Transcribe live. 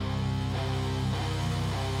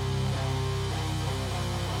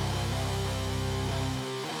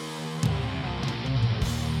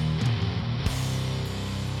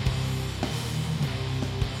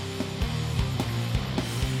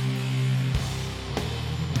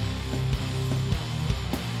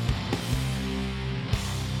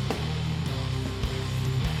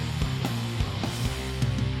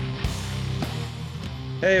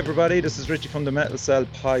Hey everybody, this is Richie from the Metal Cell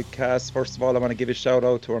podcast. First of all, I want to give a shout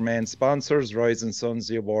out to our main sponsors, Rise and Sons,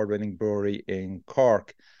 the award-winning brewery in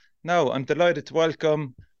Cork. Now, I'm delighted to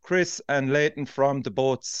welcome Chris and Leighton from the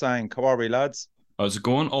Boat Sank. How are we, lads? How's it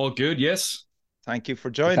going? All good, yes. Thank you for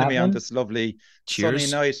What's joining me on happening? this lovely sunny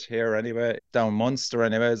Cheers. night here anyway, down Munster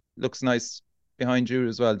anyways. Looks nice behind you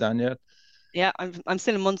as well, Daniel. Yeah, I'm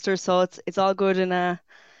still in Munster, so it's all good in the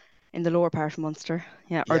lower part of Munster.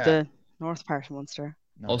 Yeah, or Yeah, the north part of Munster.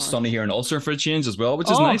 All nice. sunny North. here in Ulster for a change as well,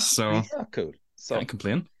 which is Oh, nice. So nice. Yeah, cool. can't So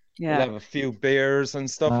complain. we'll Yeah. have a few beers and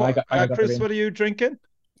stuff. I got the Chris, beer. what are you drinking?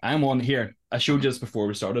 I'm on here. I showed you this before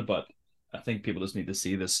we started, but I think people just need to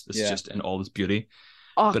see this. This is Yeah. just in all its beauty.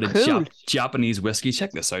 Oh, But a cool. Japanese whiskey.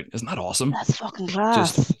 Check this out. Isn't that awesome? That's fucking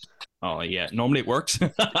class. Just oh yeah. Normally it works.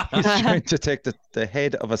 He's trying to take the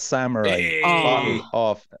head of a samurai Hey. bottle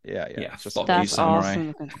off. Yeah. Yeah, Just fuck That's you, samurai.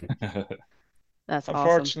 awesome looking. That's awesome.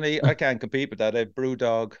 unfortunately, I can't compete with that. I have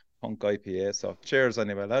Brewdog Punk IPA. So cheers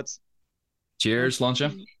anyway, lads. Cheers,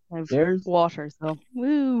 Lancia. I've Cheers. water, so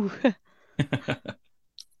woo.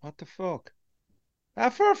 What the fuck?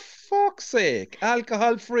 For fuck's sake,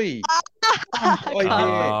 alcohol free. IPA.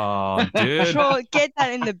 Oh, dude. Get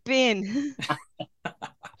that in the bin.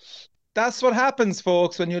 That's what happens,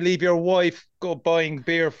 folks, when you leave your wife go buying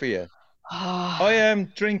beer for you. I am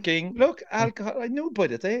drinking. Look, alcohol. I knew by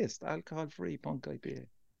the taste. Alcohol free Punk IPA.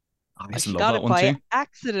 I I used to love got that it one by too.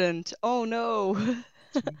 accident. Oh no.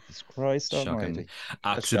 Jesus Christ Shocking. Almighty.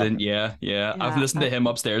 Accident, yeah. I've Yeah, listened to him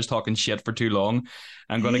upstairs talking shit for too long.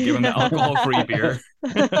 I'm going to give him the alcohol-free beer.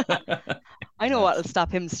 I know what'll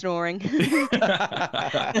stop him snoring.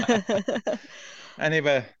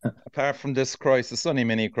 Anyway, apart from this crisis, only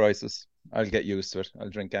mini crisis, I'll get used to it. I'll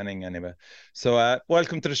drink anything anyway. So,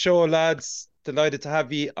 welcome to the show, lads. Delighted to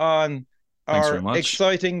have you on. Thanks Our very much.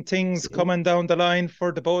 exciting things coming down the line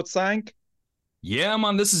for the Boat Sank. Yeah,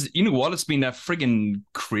 man, this is, you know what? It's been a friggin'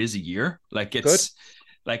 crazy year. Like, it's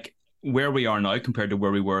like where we are now compared to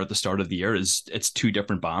where we were at the start of the year it's two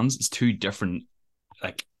different bands. It's two different,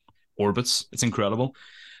 like, orbits. It's incredible.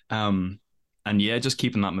 And yeah, just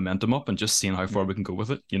keeping that momentum up and just seeing how far we can go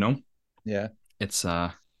with it, you know? Yeah. It's,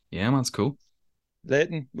 yeah, man, it's cool.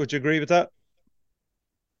 Leighton, would you agree with that?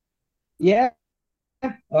 Yeah,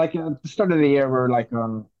 like at the start of the year, we're like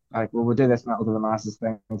we'll do this Metal to the Masses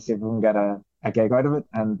thing and see if we can get a gig out of it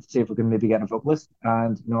and see if we can maybe get a vocalist.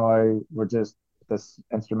 And now we're just this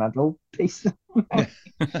instrumental piece. And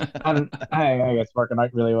I think it's working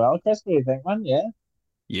out really well. Chris, what do you think, man?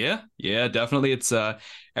 Yeah. Yeah, definitely. It's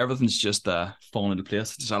everything's just falling into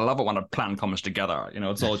place. I love it when a plan comes together. You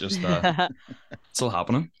know, it's all just it's all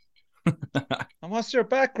happening. And what's your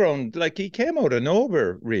background? Like, he came out of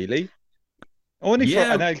nowhere, really. Only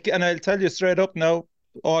Yeah. and I'll tell you straight up now,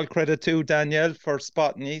 all credit to Danielle for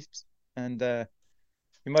spotting it. And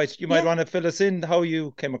you might Yeah. want to fill us in how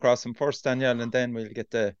you came across him first, Danielle, and then we'll get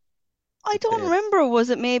the I don't details. remember. Was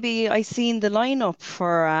it maybe I seen the lineup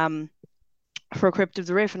for Crypt of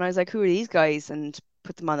the Riff, and I was like, who are these guys? And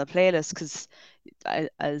put them on the playlist because,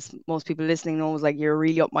 as most people listening know, was like you're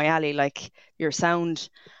really up my alley, like your sound.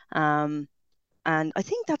 And I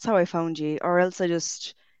think that's how I found you, or else I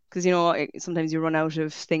just because sometimes you run out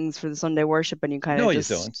of things for the Sunday worship, and you kind No, of you just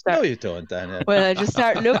don't. start. No, you don't, Danielle. Well, I just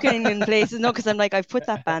start looking in places. No, because I'm like, I've put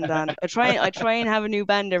that band on. I try and have a new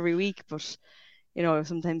band every week, but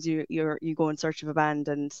sometimes you go in search of a band,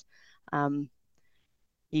 and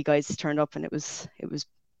you guys turned up, and it was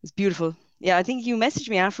beautiful. Yeah, I think you messaged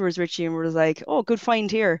me afterwards, Richie, and was like, "Oh, good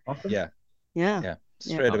find here." Awesome. Yeah, Yeah. yeah.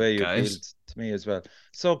 Straight Oh, away you guys. appealed to me as well.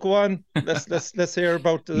 So go on. Let's hear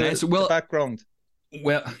about Nice. the Well, background.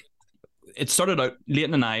 Well, it started out,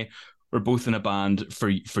 Leighton and I were both in a band for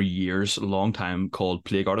years, a long time, called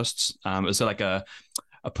Plague Artists. It was like a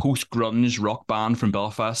post-grunge rock band from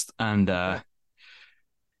Belfast, and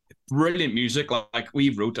brilliant music. Like we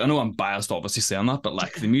wrote, I know I'm biased obviously saying that, but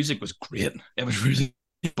like the music was great. It was really,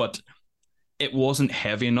 but it wasn't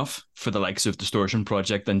heavy enough for the likes of Distortion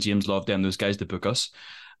Project and James Loveday and those guys to book us.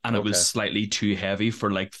 And it was slightly too heavy for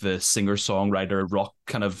like the singer-songwriter rock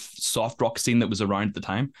kind of soft rock scene that was around at the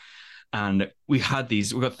time. And we got 3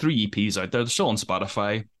 EPs out there. They're still on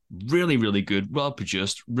Spotify. Really, really good, well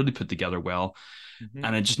produced, really put together well. Mhm.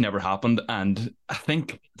 And it just never happened. And I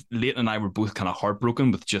think Leighton and I were both kind of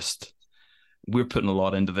heartbroken with just, we're putting a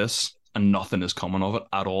lot into this and nothing is coming of it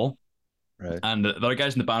at all. Right. And the other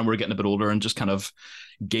guys in the band were getting a bit older and just kind of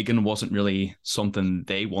gigging wasn't really something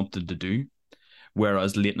they wanted to do.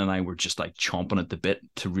 Whereas Leighton and I were just like chomping at the bit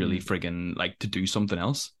to really friggin' like to do something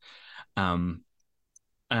else. And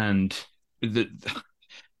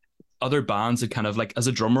other bands that kind of like, as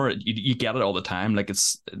a drummer, you get it all the time. Like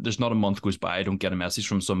there's not a month goes by I don't get a message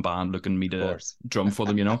from some band looking me to drum for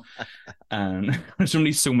them, you know. And there's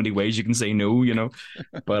only so many ways you can say no, you know.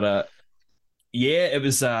 But yeah, it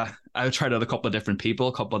was. I tried out a couple of different people,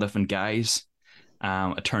 a couple of different guys.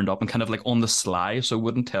 I turned up and kind of like on the sly, so I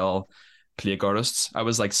wouldn't tell plague artists. I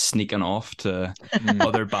was like sneaking off to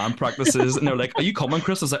other band practices, and they're like, "Are you coming,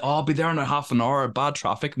 Chris?" I was like, "Oh, I'll be there in a half an hour." Bad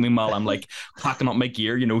traffic. Meanwhile, I'm like packing up my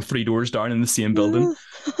gear, you know, 3 doors down in the same building,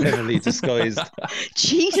 heavily disguised.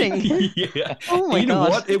 Cheating. Yeah. Oh my you know God.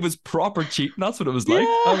 what? It was proper cheating. That's what it was like.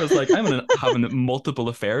 I was like, I'm having multiple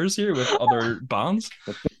affairs here with other bands.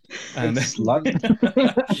 And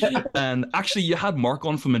and actually, you had Mark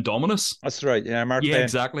on from Indominus. That's right. Yeah, Mark. Yeah, Bain.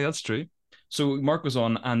 exactly. That's true. So Mark was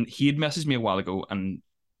on, and he had messaged me a while ago, and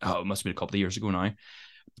it must have been a couple of years ago now,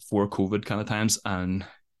 before COVID kind of times, and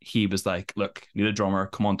he was like, "Look, need a drummer,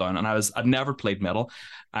 come on down." And I'd never played metal.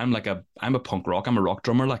 I'm a punk rock. I'm a rock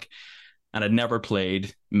drummer, like, and I'd never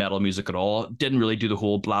played metal music at all. Didn't really do the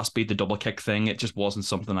whole blast beat, the double kick thing. It just wasn't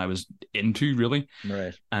something I was into, really.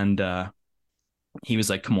 Right. And he was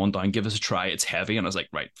like, "Come on down, give us a try. It's heavy." And I was like,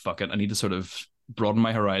 "Right, fuck it. I need to sort of broaden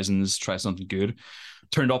my horizons, try something good."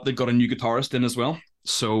 Turned up, they've got a new guitarist in as well.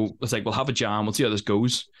 So I was like, we'll have a jam, we'll see how this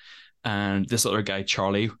goes. And this other guy,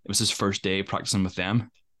 Charlie, it was his first day practicing with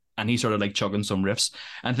them. And he started like chugging some riffs.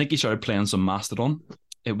 And I think he started playing some Mastodon.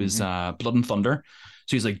 It was Blood and Thunder.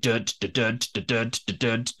 So he's like, and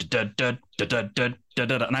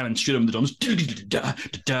I went straight on the drums,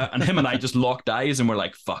 and him and I just locked eyes and we're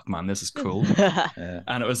like, fuck man, this is cool.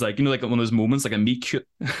 And it was like, you know, like one of those moments, like a meet cute.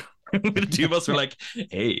 The two of us were like,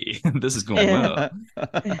 hey, this is going well.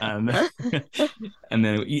 And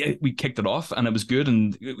then we kicked it off and it was good.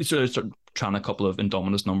 And we sort of started trying a couple of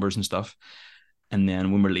Indominus numbers and stuff. And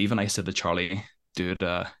then when we're leaving, I said to Charlie, dude,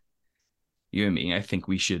 you and me, I think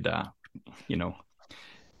we should, you know,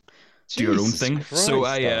 do your own thing. Christ, so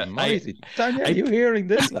Daniel, are you hearing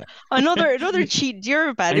this? Like? another cheat.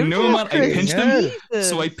 You're bad. I know, man. I pinched him. Jesus.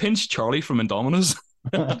 So I pinched Charlie from Indominus,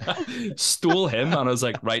 stole him, and I was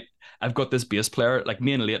like, right, I've got this bass player. Like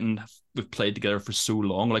me and Leighton, we've played together for so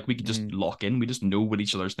long. Like we could just lock in. We just know what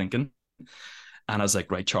each other's thinking. And I was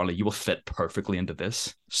like, right, Charlie, you will fit perfectly into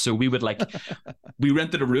this. So we would like, we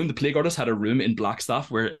rented a room. The Plague Artists had a room in Blackstaff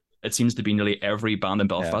where it seems to be nearly every band in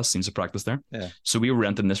Belfast seems to practice there. Yeah. So we were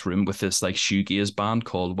renting this room with this like shoegaze band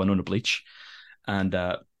called Winona Bleach. And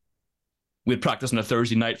we'd practice on a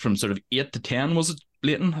Thursday night from sort of 8 to 10, was it,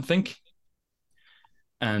 Leighton, I think?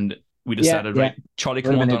 And we decided, right, Charlie,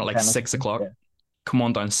 come on down at like 6 o'clock. Yeah. Come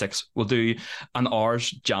on down 6. We'll do an hour's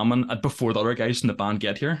jamming before the other guys in the band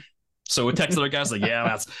get here. So we texted the other guys like,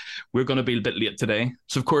 yeah, we're going to be a bit late today.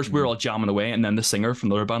 So of course we're all jamming away, and then the singer from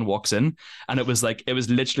the other band walks in, and it was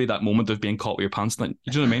literally that moment of being caught with your pants down.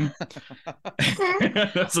 You know what I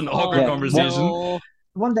mean? That's an awkward conversation. Well,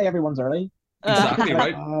 one day everyone's early. Exactly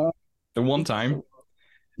right. The one time.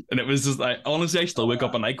 And it was just like, honestly, I still wake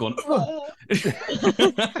up at night going,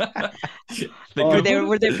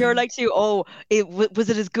 were they pure like you? Oh, was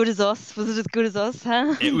it as good as us? Was it as good as us?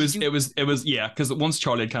 Huh? It was, yeah. Because once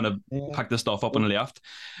Charlie had kind of packed the stuff up and left,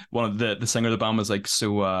 one of the singer of the band was like,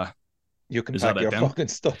 so you can pack your fucking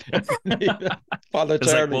stuff up. Follow it's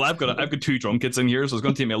Charlie. Like, well, I've got 2 drum kits in here, so it's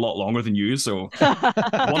going to take me a lot longer than you. So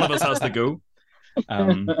one of us has to go.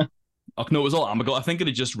 Oh, no, it was all amicable. I think it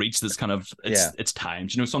had just reached this kind of its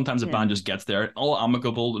times. You know, sometimes a band just gets there, all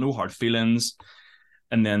amicable, no hard feelings,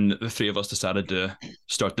 and then the 3 of us decided to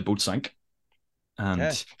start the Boat Sank, and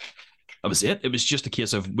that was it. It was just a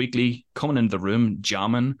case of weekly coming into the room,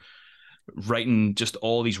 jamming, writing just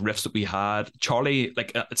all these riffs that we had. Charlie,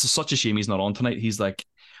 like, it's such a shame he's not on tonight. He's like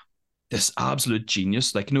this absolute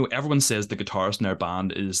genius. Like, you know, everyone says the guitarist in our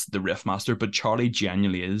band is the riff master, but Charlie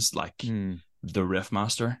genuinely is like the riff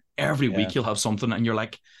master. Every week he'll have something and you're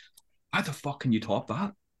like, how the fuck can you top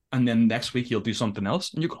that? And then next week he'll do something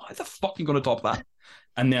else and you go, how the fuck are you going to top that?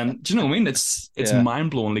 And then, do you know what I mean? It's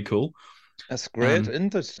mind-blowingly cool. That's great,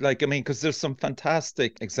 isn't it? Like, I mean, because there's some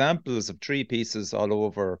fantastic examples of 3 pieces all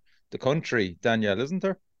over the country, Danielle, isn't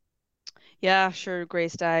there? Yeah, sure, Grey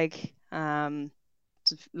Stag.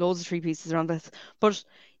 Loads of 3 pieces around this. But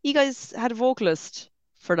you guys had a vocalist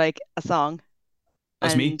for like a song.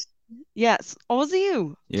 That's me. Yes. Oh, was it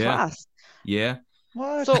you? Yeah. Class. Yeah.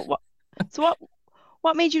 What? So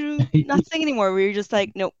what made you not sing anymore? Were you just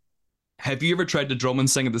like, no? Have you ever tried to drum and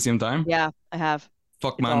sing at the same time? Yeah, I have.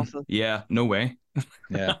 Fuck, It's man. awful. Yeah, no way.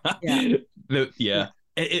 Yeah. Yeah.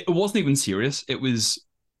 It wasn't even serious. It was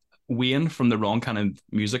Wayne from the Wrong Kind of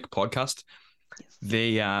Music podcast.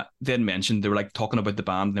 They had mentioned, they were like talking about the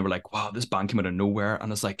band and they were like, wow, this band came out of nowhere.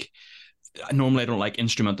 And it's like, normally I don't like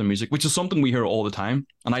instrumental music, which is something we hear all the time,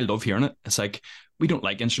 and I love hearing it. It's like we don't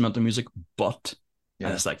like instrumental music, but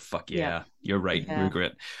and it's like fuck yeah, you're right, we're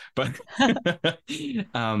great. But yeah,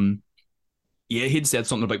 he'd said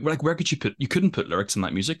something about like where could you couldn't put lyrics in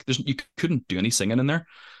that music. You couldn't do any singing in there.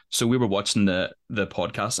 So we were watching the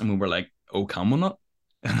podcast and we were like, oh, can we not?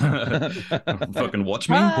 Fucking watch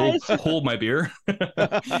me, hold my beer,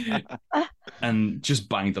 and just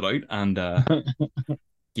banged it out and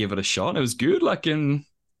gave it a shot. It was good. Like I mean,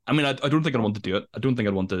 I don't think I'd want to do it. I don't think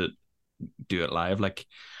I'd want to do it live. Like,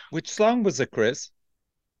 which song was it, Chris?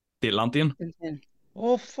 The Atlantean.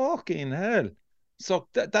 Oh fucking hell! So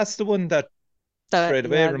that's the one that straight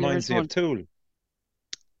away reminds me of Tool.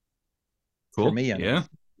 Cool. For me, anyway.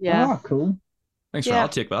 Yeah. Oh, cool. Thanks for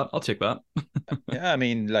that. I'll take that. Yeah, I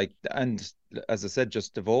mean, like, and as I said,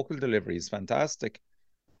 just the vocal delivery is fantastic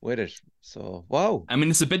with it. So, wow. I mean,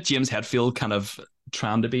 it's a bit James Hetfield kind of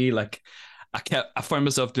trying to be like. I found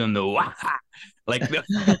myself doing the like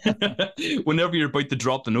whenever you're about to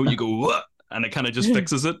drop the note, you go wah, and it kind of just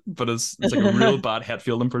fixes it. But it's like a real bad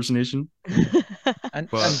Hetfield impersonation. and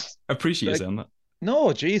I appreciate you saying that.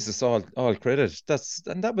 No, Jesus, all credit.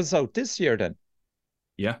 That was out this year then.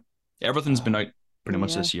 Yeah, everything's been out pretty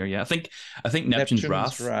much this year. Yeah, I think Neptune's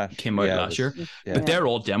Wrath came out last year, but they're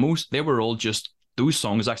all demos. They were all just those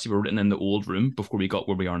songs actually were written in the old room before we got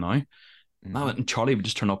where we are now. Now, and Charlie would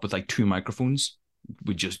just turn up with like 2 microphones.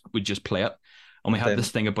 We'd just play it, and we had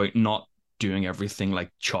this thing about not doing everything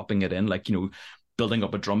like chopping it in, like building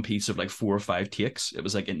up a drum piece of like 4 or 5 takes. It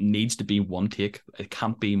was like it needs to be 1 take. It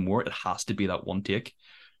can't be more. It has to be that 1 take.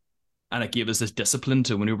 And it gave us this discipline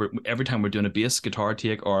to every time we're doing a bass guitar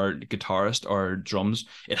take or guitarist or drums,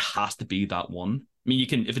 it has to be that one. I mean, you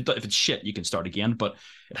can if it's shit, you can start again, but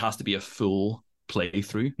it has to be a full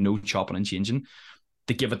playthrough, no chopping and changing,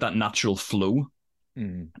 to give it that natural flow.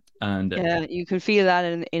 And you can feel that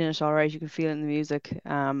in it, all right. You can feel it in the music.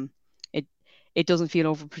 It doesn't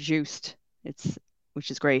feel overproduced.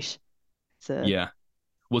 Which is great. Well,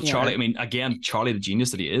 Charlie, I mean, again, Charlie, the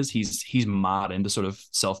genius that he is, he's mad into sort of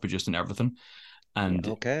self-produced and everything, and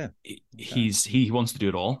he wants to do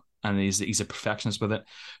it all, and he's a perfectionist with it.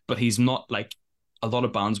 But he's not like a lot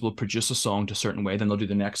of bands will produce a song to a certain way, then they'll do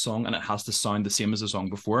the next song, and it has to sound the same as the song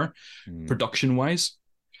before, production-wise.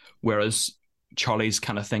 Whereas Charlie's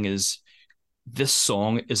kind of thing is, this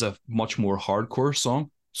song is a much more hardcore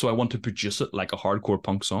song, so I want to produce it like a hardcore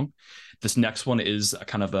punk song. This next one is a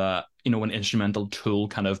kind of an instrumental Tool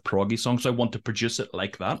kind of proggy song, so I want to produce it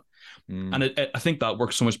like that. And I think that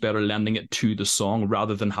works so much better lending it to the song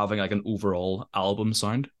rather than having like an overall album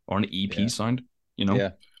sound or an EP sound,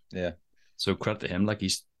 Yeah. So credit to him, like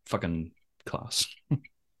he's fucking class.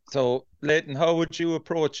 So Leighton, how would you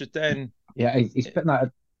approach it then? Yeah, he's putting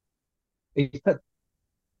that. He's put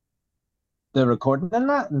the recording in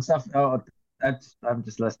that and stuff. Oh, I'm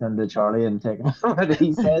just listening to Charlie and taking what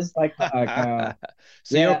he says.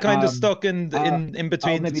 So you're kind of stuck in between I'll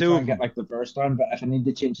maybe the two. Try and get like the verse down, but if I need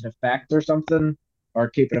to change an effect or something or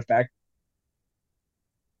keep an effect.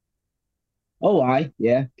 Oh,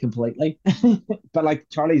 completely. But like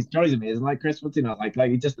Charlie's amazing. Like Chris, what's he not like?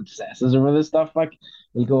 Like he just obsesses over this stuff. Like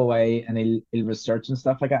he'll go away and he'll research and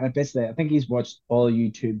stuff like that. And basically, I think he's watched all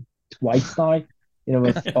YouTube twice now.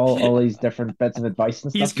 With all these different bits of advice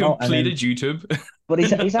and stuff. He's completed YouTube. But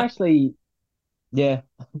he's actually, yeah.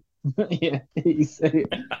 He's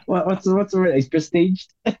what's the word? He's prestiged.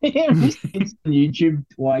 He's on YouTube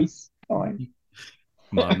twice. Fine.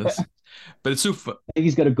 Madness. But it's so fun. I think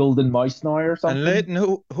he's got a golden mouse now or something. And Leighton,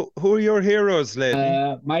 who are your heroes,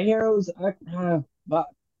 Leighton? My heroes,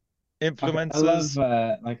 influences. I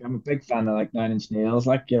love, I'm a big fan of like 9 Inch Nails.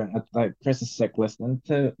 Like Chris is sick listening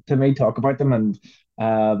to me talk about them, and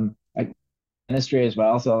like Ministry as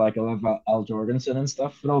well. So like I love Al Jorgensen and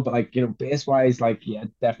stuff, but like bass wise, like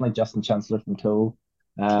definitely Justin Chancellor from Tool,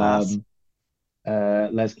 Les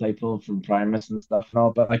Claypool from Primus and stuff and all.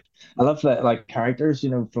 But like I love the like characters,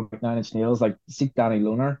 from like 9 Inch Nails, like see Danny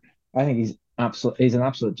Loner. I think he's an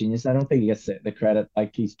absolute genius. I don't think he gets the credit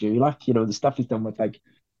like he's due. Like the stuff he's done with like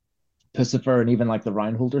Pucifer and even like the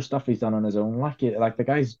Reinholder stuff he's done on his own. Like the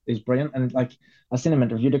guy's brilliant, and like I've seen him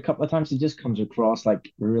interviewed a couple of times. He just comes across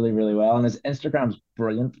like really, really well, and his Instagram's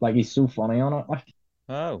brilliant. Like he's so funny on it. Like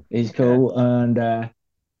he's cool, and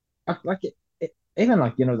even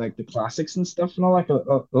like like the classics and stuff and all. Like I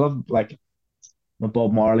love like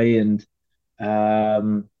Bob Marley and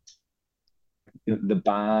the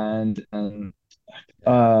band and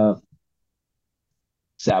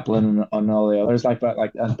Zeppelin and all the others,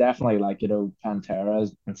 and definitely like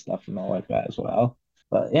Pantera and stuff and all like that as well.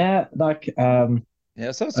 But yeah, like so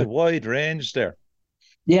it's a wide range there.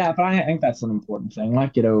 Yeah, but I think that's an important thing.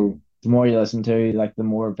 Like, the more you listen to, like, the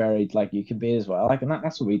more varied like you can be as well. Like, and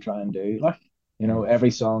that's what we try and do. Like, Mm. every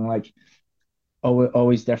song, like,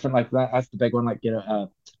 always different. Like that's the big one. Like,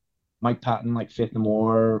 Mike Patton, like Faith No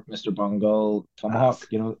More, Mr. Bungle, Ah, Tomahawk,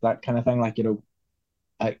 that kind of thing. Like,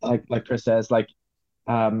 like Chris says, like,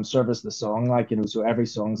 service the song, like, so every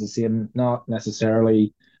song's the same, not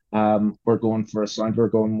necessarily we're going for a sound, we're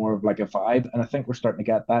going more of like a vibe. And I think we're starting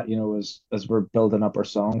to get that, as we're building up our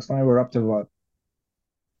songs now. We're up to what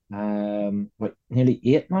nearly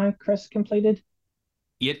eight now, Chris completed.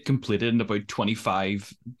 8 completed and about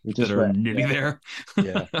 25 We that just are read, nearly yeah. there.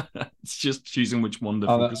 yeah. It's just choosing which one to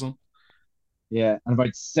Uh, focus on. yeah, and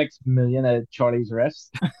about 6 million of Charlie's riffs.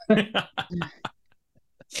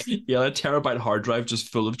 Yeah, a terabyte hard drive just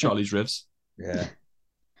full of Charlie's riffs. Yeah.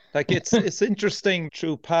 Like it's interesting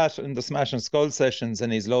through Pat and the Smash and Skull sessions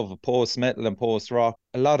and his love of post metal and post rock.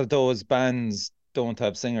 A lot of those bands don't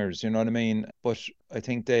have singers, you know what I mean? But I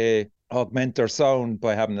think they augment their sound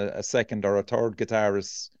by having a second or a third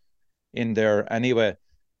guitarist in there anyway.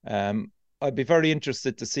 Um, I'd be very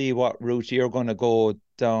interested to see what route you're going to go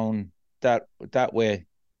down that way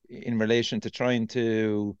in relation to trying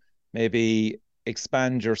to maybe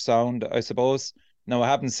expand your sound, I suppose. Now I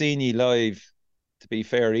haven't seen you live, to be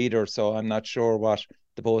fair either, so I'm not sure what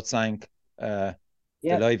the Boat Sank, the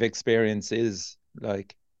Yeah, live experience is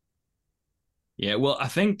like. Yeah, well, I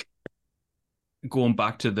think going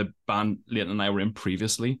back to the band Leighton and I were in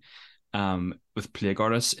previously, with Plague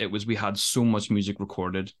Artists, it was we had so much music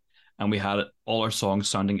recorded and we had all our songs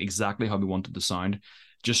sounding exactly how we wanted to sound,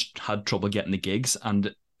 just had trouble getting the gigs.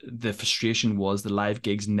 And the frustration was the live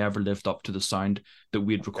gigs never lived up to the sound that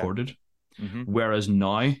we'd Okay. recorded. Mm-hmm. Whereas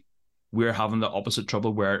now we're having the opposite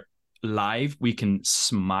trouble where live we can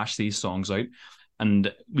smash these songs out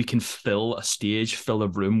and we can fill a stage, fill a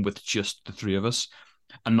room with just the three of us.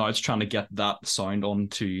 And now it's trying to get that sound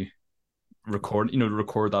onto record, to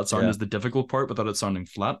record that sound Yeah. is the difficult part without it sounding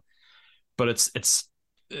flat. But it's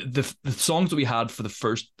the songs that we had for the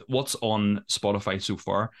first, what's on Spotify so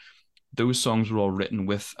far, those songs were all written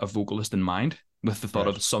with a vocalist in mind, with the thought Right.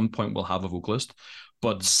 of at some point we'll have a vocalist.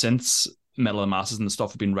 But since Metal and Masses and the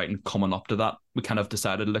stuff we've been writing coming up to that, we kind of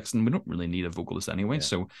decided, listen, we don't really need a vocalist anyway. Yeah.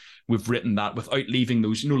 So we've written that without leaving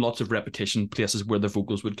those, lots of repetition places where the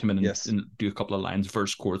vocals would come in and, Yes. and do a couple of lines,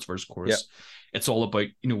 verse, chorus, verse, chorus. Yeah. It's all about,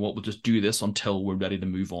 what, we'll just do this until we're ready to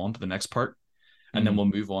move on to the next part. And then we'll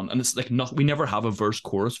move on. And it's like, we never have a verse,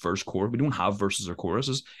 chorus. We don't have verses or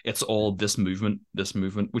choruses. It's all this movement,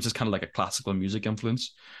 which is kind of like a classical music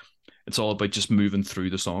influence. It's all about just moving through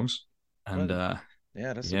the songs. And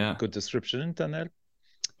yeah, that's yeah. a good description, isn't it, Nell?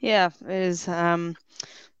 Yeah, it is.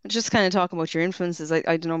 Just kind of talking about your influences. I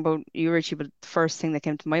don't know about you, Richie, but the first thing that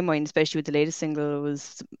came to my mind, especially with the latest single,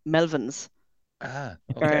 was Melvins. Ah,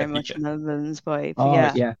 Very okay. much Melvins vibe. oh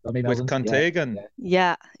Yeah. yeah, Tommy With Melvins, Contagion.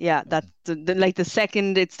 Yeah. That like the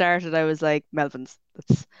second it started, I was like Melvins.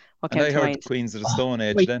 That's what And came I to heard mind. Queens of the Stone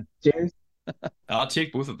Age wait, then. cheers. I'll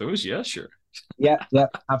take both of those. Yeah, sure. Yeah,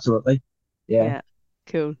 absolutely. Yeah. Yeah,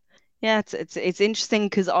 cool. Yeah, it's interesting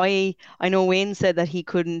because I know Wayne said that he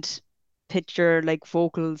couldn't picture like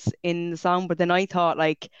vocals in the song, but then I thought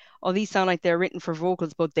like, oh, these sound like they're written for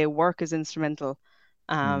vocals, but they work as instrumental.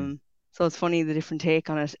 So it's funny the different take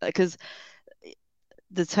on it because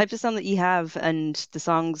the type of sound that you have and the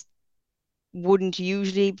songs wouldn't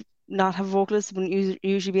usually not have vocalists, wouldn't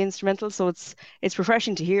usually be instrumental. So it's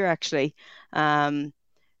refreshing to hear actually.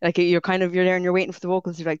 Like you're there and you're waiting for the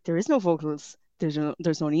vocals. You're like, there is no vocals. There's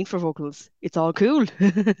no need for vocals. It's all cool.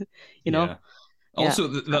 you know? Yeah. Yeah.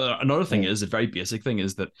 Also, another thing is, a very basic thing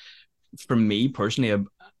is that for me personally,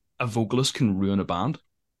 a vocalist can ruin a band.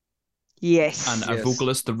 Yes. And a Yes.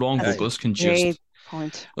 vocalist, the wrong Yeah, vocalist can Great just,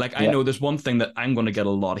 point. like, I know there's one thing that I'm going to get a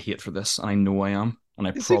lot of hate for this, and I know I am, and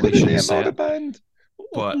I Is he probably going to shouldn't name say out a it, band?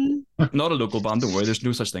 but not a local band, don't worry, there's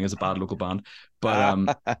no such thing as a bad local band.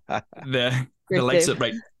 But the likes of,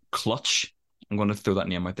 right, Clutch, I'm going to throw that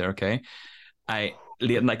name out there, okay?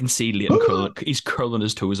 Leighton, I can see Leighton he's curling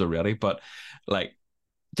his toes already, but like,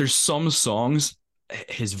 there's some songs,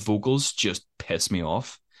 his vocals just piss me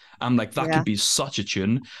off. I'm like, that could be such a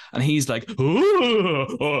tune. And he's like, and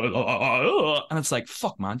it's like,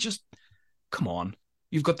 fuck, man, just come on.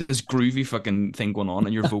 You've got this groovy fucking thing going on,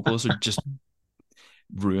 and your vocals are just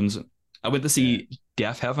ruins. I went to see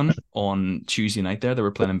Deaf Heaven on Tuesday night there. They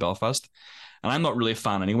were playing in Belfast. And I'm not really a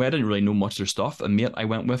fan anyway. I didn't really know much of their stuff. And mate I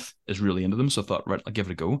went with is really into them. So I thought, right, I'll give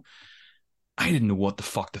it a go. I didn't know what the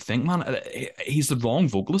fuck to think, man. He's the wrong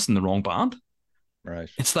vocalist in the wrong band. Right.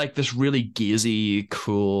 It's like this really gazy,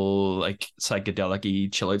 cool, like psychedelic-y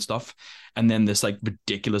chill out stuff. And then this like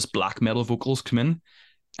ridiculous black metal vocals come in.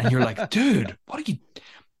 And you're like, dude, what are you?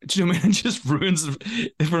 Do you know what I mean? It just ruins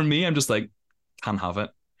it for me. I'm just like, can't have it.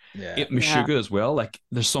 Yeah. Meshuggah as well. Like,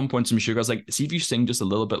 there's some points in Meshuggah, I was like, see if you sing just a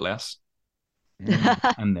little bit less.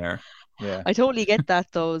 I'm there. Yeah. I totally get that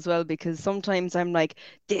though as well, because sometimes I'm like,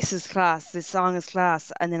 this is class, this song is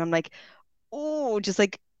class, and then I'm like, oh, just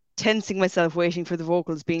like tensing myself, waiting for the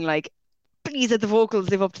vocals, being like, please let the vocals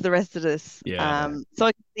live up to the rest of this. Yeah. So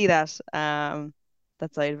I can see that.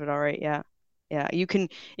 That side of it, all right, yeah. Yeah, you can,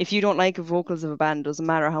 if you don't like the vocals of a band, doesn't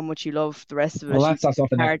matter how much you love the rest of it. Well, that's us off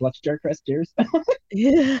the next hard. clutch there, Chris. Cheers.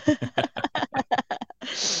 Yeah.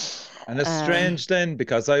 And it's strange then,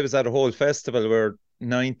 because I was at a whole festival where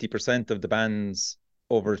 90% of the bands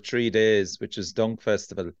over 3 days, which is Dunk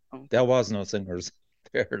Festival, there was no singers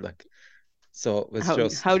there. Like, so it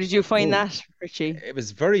was how did you find that, Richie? It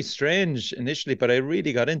was very strange initially, but I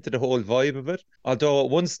really got into the whole vibe of it. Although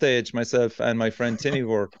at one stage, myself and my friend Tinny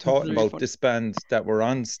were talking about this band that were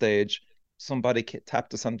on stage. Somebody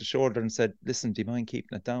tapped us on the shoulder and said, listen, do you mind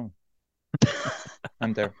keeping it down?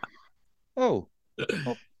 And they're, oh,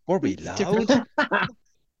 were we loud?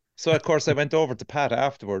 So, of course, I went over to Pat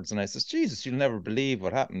afterwards and I says, Jesus, you'll never believe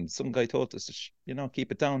what happened. Some guy told us,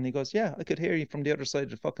 keep it down. And he goes, yeah, I could hear you from the other side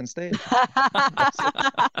of the fucking stage.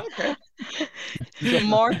 Okay.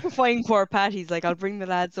 Mortifying poor Pat. He's like, I'll bring the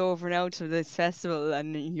lads over now to this festival,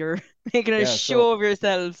 and you're making a show of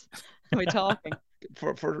yourselves by talking.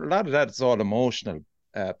 For a lot of that, it's all emotional,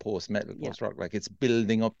 post-metal, post-rock. Like, it's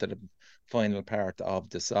building up to the final part of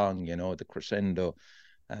the song, the crescendo.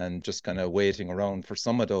 And just kind of waiting around for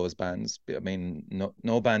some of those bands. I mean,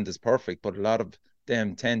 no band is perfect, but a lot of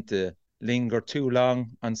them tend to linger too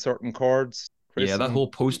long on certain chords. Yeah, that whole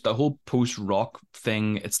post rock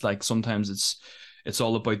thing. It's like sometimes it's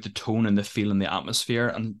all about the tone and the feel and the atmosphere,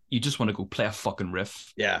 and you just want to go play a fucking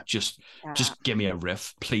riff. Yeah, just give me a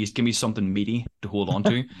riff, please. Give me something meaty to hold on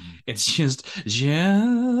to. It's just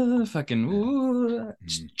fucking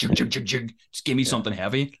just give me something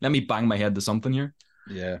heavy. Let me bang my head to something here.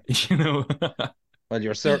 Yeah. Well,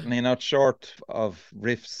 you're certainly not short of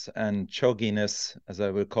riffs and chugginess, as I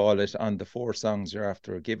would call it, on the 4 songs you're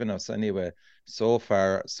after giving us anyway so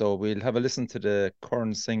far. So we'll have a listen to the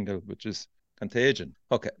current single, which is Contagion.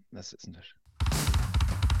 Okay, that's isn't it?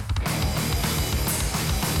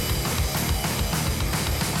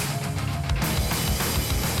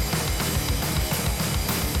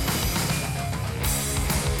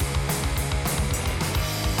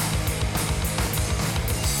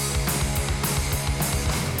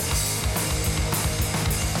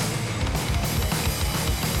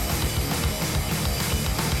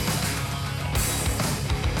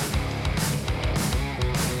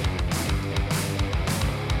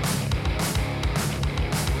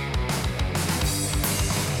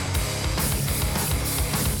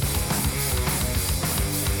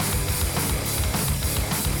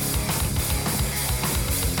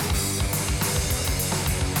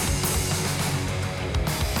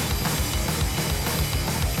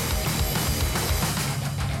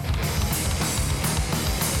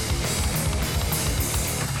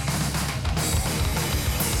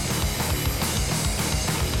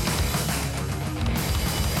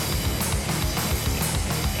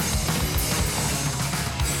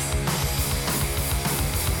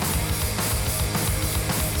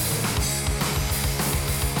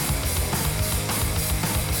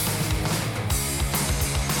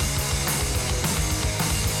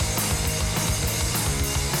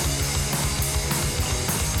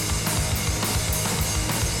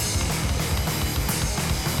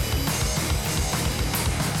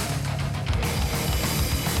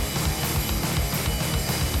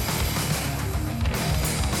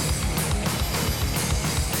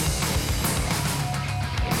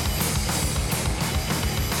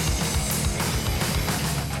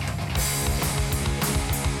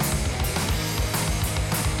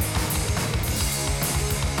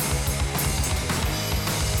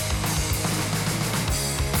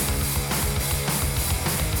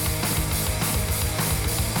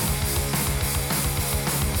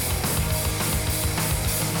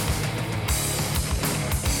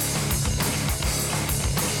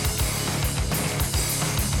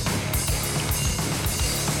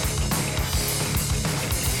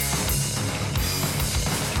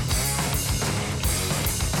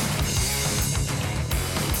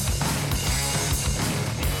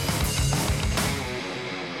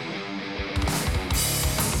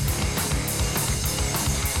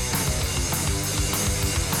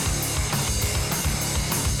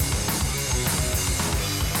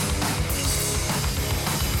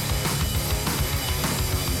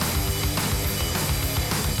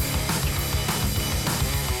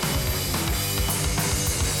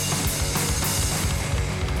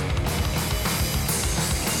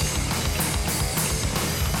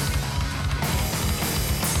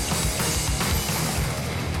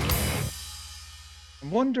 I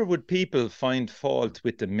wonder would people find fault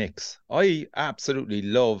with the mix? I absolutely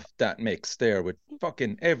love that mix there with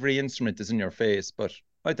fucking every instrument is in your face, but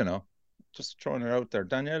I don't know. Just throwing it out there.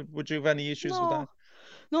 Danielle, would you have any issues with No, that?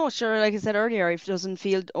 no, sure. Like I said earlier, it doesn't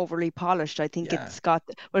feel overly polished. I think Yeah. it's got,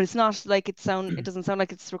 but it's not like it doesn't sound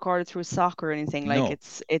like it's recorded through a sock or anything. Like No.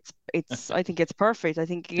 I think it's perfect. I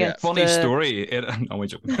think it Yeah. gets Funny the, story. No,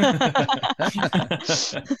 wait, joking.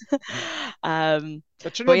 um,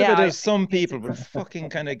 But you but know the way yeah, there's I some think it's people will fucking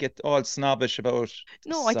kind of get all snobbish about the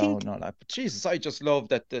no, I sound think and all that. But Jesus, I just love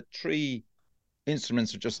that the three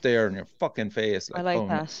instruments are just there in your fucking face. I Like, like oh,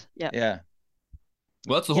 that. Yeah,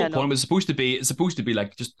 Well, that's the yeah, whole point. no, It's supposed to be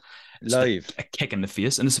like just live. a kick in the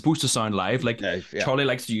face, and it's supposed to sound live. Like Live, yeah. Charlie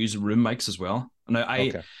likes to use room mics as well. Now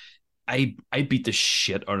Okay. I beat the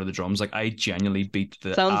shit out of the drums. Like I genuinely beat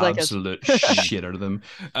the sounds like it. absolute shit out of them.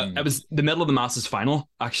 It was the middle of the Masters final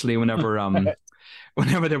actually.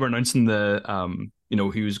 Whenever they were announcing the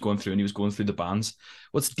he was going through and he was going through the bands.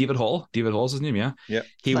 What's David Hall? David Hall's his name, yeah. Yeah.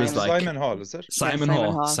 He was like Simon Hall, is it? Yeah, Simon Simon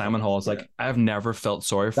Hall. Hall. Simon Hall's Yeah. like, I have never felt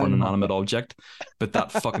sorry for an Simon Hall, inanimate yeah. object, but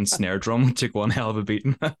that fucking snare drum took one hell of a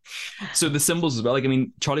beating. So the cymbals as well. Like, I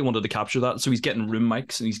mean, Charlie wanted to capture that, so he's getting room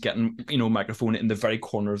mics and he's getting microphone in the very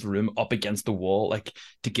corner of the room, up against the wall, like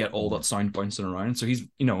to get all that sound bouncing around. So he's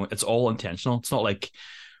it's all intentional. It's not like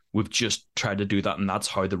we've just tried to do that and that's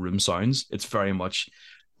how the room sounds. It's very much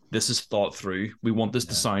this is thought through. We want this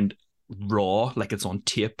to sound raw, like it's on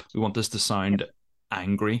tape. We want this to sound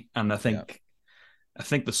angry, and I think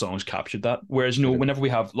the songs captured that. Whereas whenever we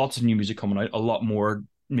have lots of new music coming out, a lot more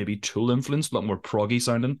maybe Tool influenced, a lot more proggy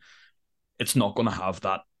sounding, it's not going to have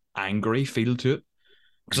that angry feel to it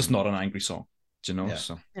because it's not an angry song, Yeah.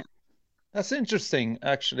 So That's interesting,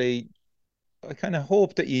 actually. I kind of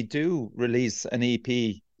hope that you do release an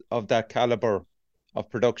EP of that caliber of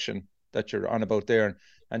production that you're on about there,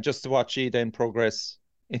 and just to watch you then progress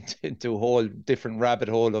into a whole different rabbit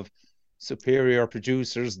hole of superior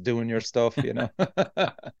producers doing your stuff,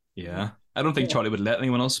 yeah, I don't think Charlie would let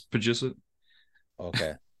anyone else produce it.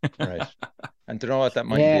 Okay, right. And to know what, that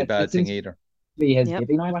mightn't be Yeah, a bad it thing seems to either. be his Yep.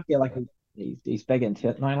 baby now. Like, yeah, like he's big into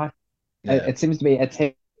it now. Like, Yeah. it seems to be it's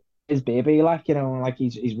his baby. Like, like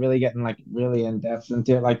he's really getting like really in depth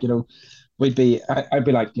into it. Like, I'd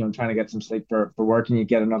be like, trying to get some sleep for work, and you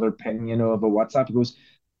get another ping, of a WhatsApp. He goes,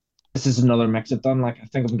 "This is another mix I've done. Like, I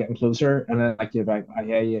think I'm getting closer." And then like you're like, "Oh,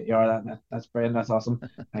 yeah, you are that's brilliant. That's awesome."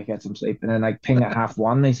 I get some sleep, and then like ping at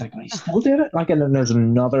 1:30. And he's like, "Oh, you still did it?" Like, and then there's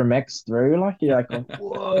another mix through. Like, you're like, going,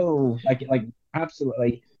 "Whoa!" Like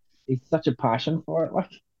absolutely, he's such a passion for it. Like,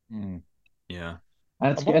 Yeah,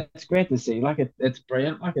 and it's great to see. Like, it's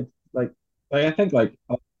brilliant. Like, it's like I think like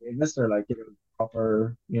all of us are like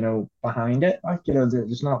proper behind it. Like,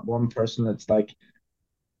 there's not one person that's like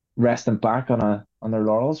resting back on their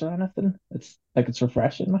laurels or anything. It's like it's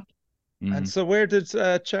refreshing. Like. And so where did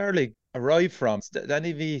Charlie arrive from? Did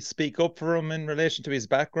any of you speak up for him in relation to his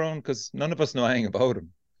background? Because none of us know anything about him.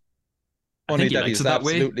 I Only think he that likes he's it that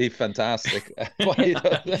way. absolutely fantastic. But he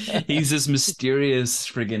does- He's this mysterious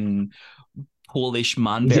friggin' Polish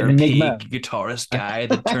man He's bear an enigma. pig guitarist guy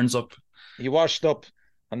that turns up. he washed up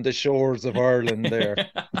on the shores of Ireland there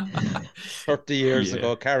 30 years Yeah.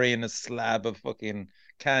 ago, carrying a slab of fucking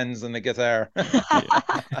cans and a guitar.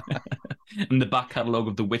 In the back catalogue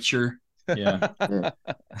of The Witcher. Yeah. Yeah.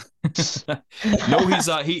 No,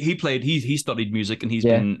 he studied music, and he's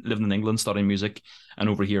been living in England studying music and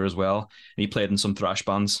over here as well. And he played in some thrash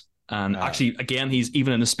bands. And actually, again, he's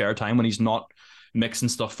even in his spare time when he's not mixing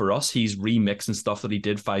stuff for us, he's remixing stuff that he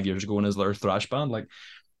did 5 years ago in his little thrash band. Like,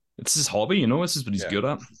 it's his hobby, this is what he's good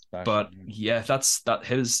at. But yeah,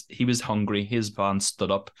 he was hungry. His band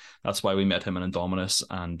stood up. That's why we met him in Indominus.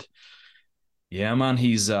 And yeah, man,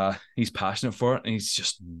 he's passionate for it, and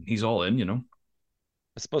he's all in,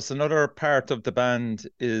 I suppose another part of the band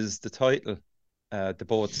is the title, The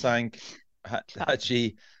Boat Sank. Had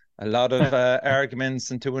you a lot of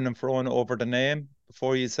arguments and to and fro over the name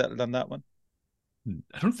before you settled on that one?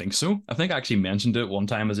 I don't think so. I think I actually mentioned it one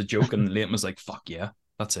time as a joke, and Leighton was like, "Fuck yeah,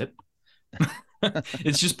 that's it."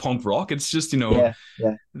 It's just punk rock. It's just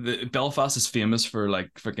the Belfast is famous for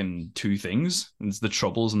like freaking two things. It's the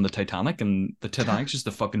Troubles and the Titanic, and the Titanic's just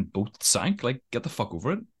the fucking boat sank. Like, get the fuck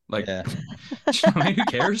over it. Like, who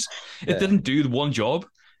cares? It didn't do the one job.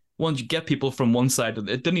 Once you get people from one side, it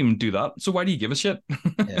didn't even do that. So why do you give a shit?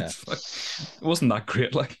 Yeah. It wasn't that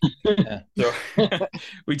great. Like, so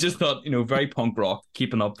we just thought, very punk rock,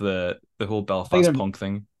 keeping up the whole Belfast punk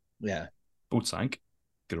thing. Yeah. Boat Sank.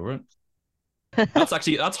 Get over it.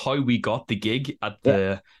 That's how we got the gig at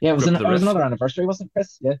the it was Riff. another anniversary, wasn't it,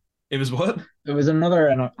 Chris? Yeah, It was what? it was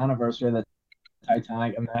another anniversary of the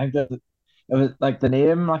Titanic, and it it was like the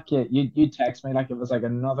name, like you text me like it was like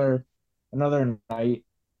another night,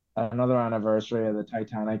 another anniversary of the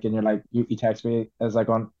Titanic, and you're like you text me as like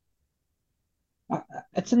on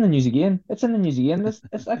it's in the news again. It's in the news again. This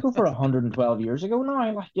it's like over 112 years ago now.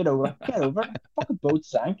 Like, like get over it. Like, fucking boat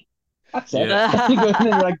sank. That's it. Yeah. You go in and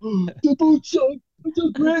you're like, oh, the boat sank. It's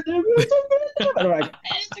a great name. It's a great name. And I'm like,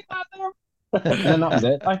 it's a great name. And then that was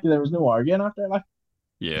it. Like there was no arguing after. Like,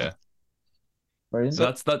 Yeah. brilliant. So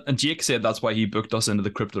that's that. And Jake said that's why he booked us into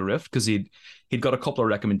the Crypto Rift, because he'd got a couple of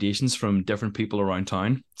recommendations from different people around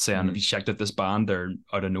town saying if you checked out this band, they're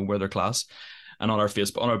out of nowhere, they're class. And on our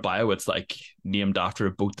Facebook, on our bio, it's like named after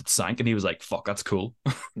a boat that sank. And he was like, fuck, that's cool.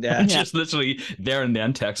 Yeah. Just literally there and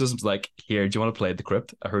then Texas was like, here, do you want to play the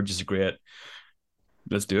Crypt? I heard you're great.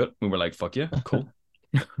 Let's do it. We were like, fuck yeah, cool.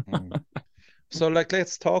 So, like,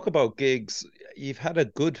 let's talk about gigs. You've had a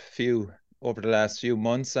good few over the last few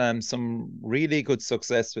months, and some really good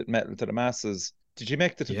success with Metal to the Masses. Did you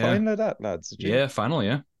make the final of that, lads? Did you? Yeah, final,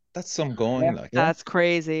 yeah. That's some going, like. That's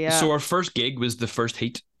crazy, yeah. So our first gig was the first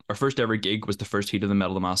heat. Our first ever gig was the first heat of the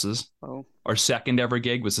Metal to the Masses. Oh. Our second ever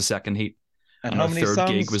gig was the second heat. And how our many third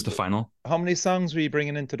songs, gig was the final. How many songs were you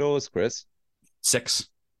bringing into those, Chris? 6.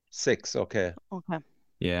 6, okay. Okay.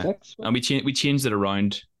 Yeah. 6. And we changed it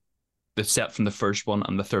around. The set from the first one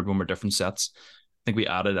and the third one were different sets. I think we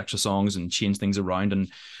added extra songs and changed things around.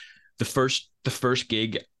 And the first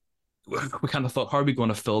gig, we kind of thought, how are we going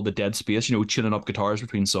to fill the dead space, tuning up guitars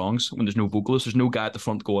between songs when there's no vocalist? There's no guy at the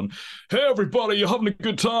front going, hey, everybody, you're having a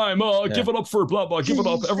good time. Give it up for blah, blah, give it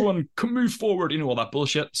up. Everyone can move forward, all that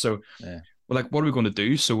bullshit. So we're like, what are we going to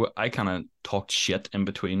do? So I kind of talked shit in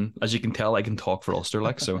between. As you can tell, I can talk for Ulster,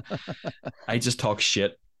 like, so I just talk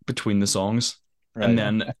shit between the songs. Right. And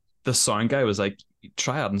then the sound guy was like,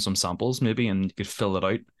 try adding some samples maybe and you could fill it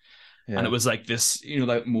out. Yeah. And it was like this,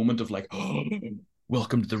 that moment of like, oh,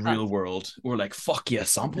 welcome to the real world. We're like, fuck yeah,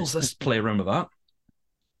 samples, let's play around with that.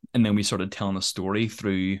 And then we started telling a story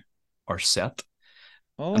through our set.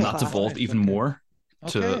 Oh, and that's evolved even more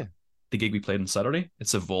to the gig we played on Saturday.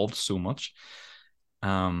 It's evolved so much.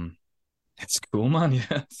 It's cool, man.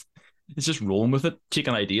 Yeah. It's just rolling with it,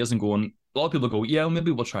 taking ideas and going, a lot of people go, yeah,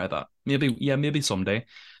 maybe we'll try that. Maybe someday.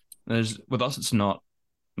 With us, it's not,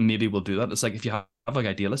 maybe we'll do that. It's like, if you have like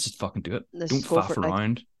idea, let's just fucking do it. Don't faff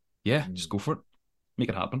around. Like... Yeah, just go for it. Make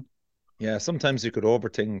it happen. Yeah, sometimes you could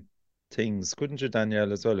overthink things, couldn't you,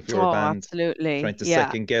 Danielle, as well, if you're a band absolutely. Trying to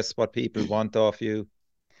second guess what people want off you.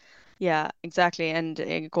 Yeah, exactly. And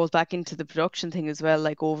it goes back into the production thing as well,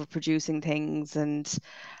 like overproducing things. And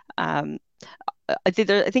I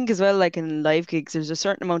think as well, like in live gigs, there's a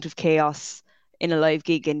certain amount of chaos in a live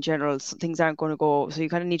gig in general. So things aren't going to go, so you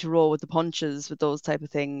kind of need to roll with the punches with those type of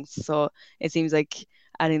things. So it seems like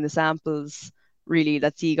adding the samples, really,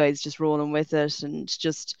 that's you guys just rolling with it and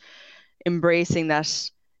just embracing that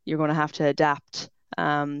you're going to have to adapt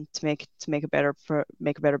to make a better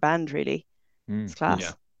band, really. It's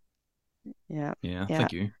class. Yeah,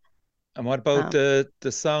 thank you. And what about the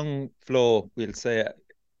song flow, we'll say,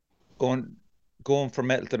 going from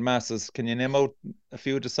Metal to the Masses? Can you name out a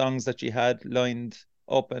few of the songs that you had lined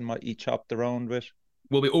up and what you chopped around with?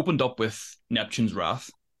 Well, we opened up with Neptune's Wrath.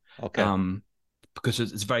 Okay. Because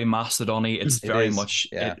it's very Mastodon-y. It's very much,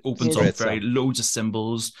 it opens up very loads of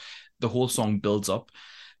cymbals. The whole song builds up.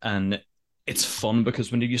 And it's fun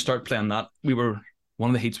because when you start playing that, one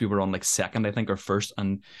of the heats we were on like second, I think, or first.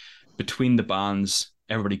 And between the bands,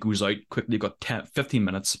 everybody goes out quickly. You've got 15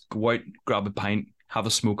 minutes, go out, grab a pint, have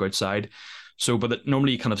a smoke outside. So, but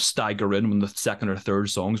normally you kind of stagger in when the second or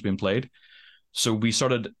third song's being played. So we're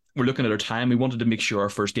looking at our time. We wanted to make sure our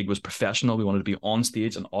first gig was professional. We wanted to be on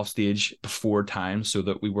stage and off stage before time so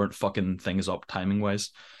that we weren't fucking things up timing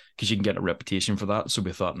wise, because you can get a reputation for that. So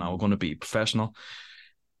we thought, no, we're going to be professional.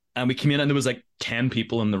 And we came in and there was like 10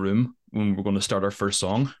 people in the room when we were going to start our first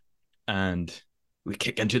song. And we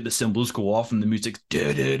kick into it, the cymbals go off and the music's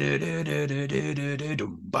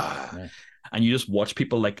and you just watch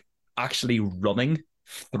people like actually running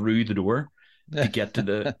through the door to get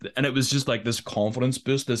to and it was just like this confidence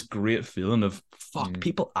boost, this great feeling of fuck,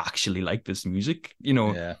 people actually like this music.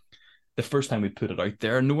 The first time we put it out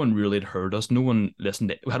there, no one really had heard us, no one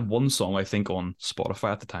listened. We had one song, I think, on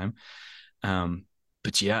Spotify at the time.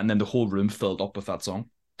 But yeah, and then the whole room filled up with that song.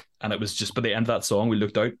 And it was just by the end of that song, we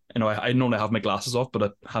looked out. I normally have my glasses off, but I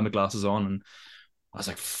had my glasses on and I was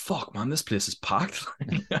like, fuck, man, this place is packed.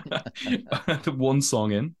 The one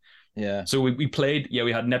song in. Yeah. So we played,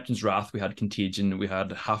 we had Neptune's Wrath, we had Contagion, we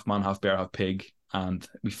had Half Man, Half Bear, Half Pig, and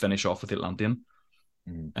we finish off with Atlantean.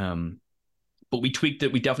 But we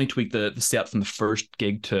definitely tweaked the set from the first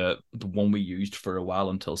gig to the one we used for a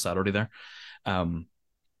while until Saturday there.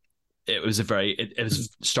 it was it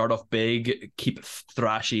was start off big, keep it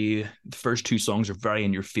thrashy. The first two songs are very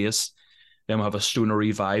in your face. Then we'll have a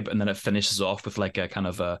stonery vibe, and then it finishes off with like a kind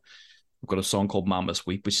of we've got a song called Mama's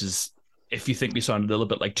Weep, which is, if you think we sound a little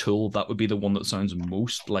bit like Tool, that would be the one that sounds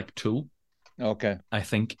most like Tool. Okay. I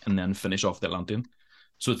think, and then finish off the Atlantean.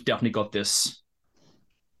 So it's definitely got this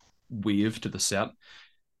wave to the set.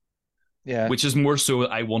 Yeah. Which is more so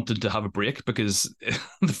I wanted to have a break because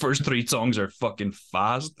the first three songs are fucking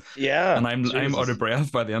fast. Yeah. And I'm out of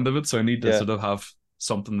breath by the end of it, so I need to sort of have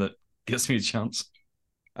something that gives me a chance.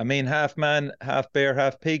 I mean, half man, half bear,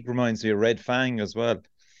 half pig reminds me of Red Fang as well.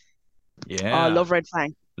 Yeah. Oh, I love Red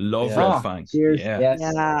Fang. Love Red Fang. Cheers. Yeah. Yes.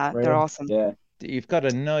 Yeah, they're awesome. Yeah. You've got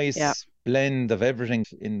a nice blend of everything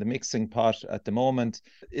in the mixing pot at the moment.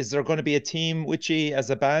 Is there going to be a team with you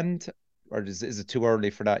as a band, or is it too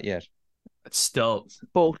early for that yet? It's still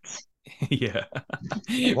both. Yeah.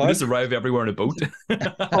 We just arrive everywhere in a boat.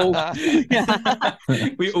 Oh.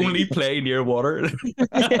 We only play near water.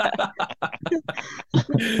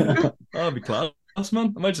 That'd be class,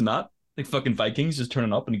 man. Imagine that. Like fucking Vikings just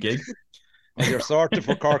turning up in a gig. Well, you're sorted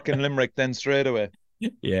for Cork and Limerick then straight away.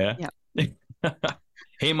 Yeah.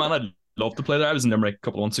 Hey man, I'd love to play there. I was in Limerick a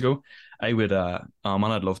couple of months ago. I would man,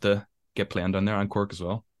 I'd love to get playing down there and Cork as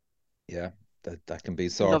well. Yeah, that can be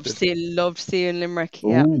sorted. Love to see you in Limerick.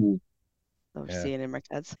 Yeah. Ooh. Love to see you in Limerick,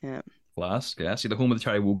 lads. Yeah. Class. Yeah. See the home of the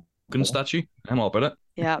Terry Wogan statue. I'm all about it.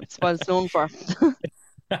 Yeah, it's what it's known for.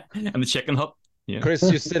 And the chicken hut. Yeah. Chris,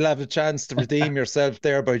 you still have a chance to redeem yourself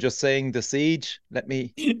there by just saying the siege. Let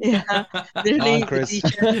me. Yeah, literally, Chris.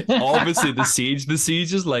 Obviously, the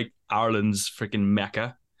siege is like Ireland's freaking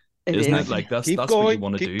mecca, isn't it? Like that's what you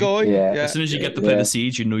want to do. Going. Yeah. As soon as you get to play the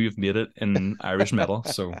siege, you know you've made it in Irish metal.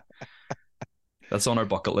 So that's on our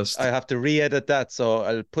bucket list. I have to re-edit that, so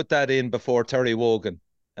I'll put that in before Terry Wogan.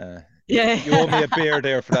 You owe me a beer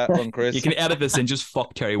there for that one, Chris. You can edit this in. Just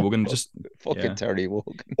fuck Terry Wogan. Just fucking Terry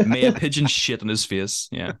Wogan. May a pigeon shit on his face.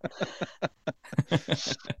 Yeah.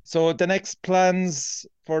 So the next plans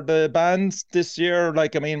for the bands this year,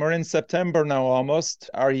 like, I mean, we're in September now almost.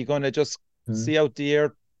 Are you going to just see out the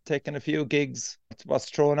year, taking a few gigs? What's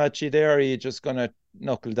thrown at you there? Or are you just going to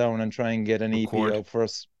knuckle down and try and get an EP out for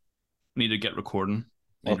us? Need to get recording.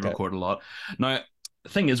 Need to record a lot. Now, the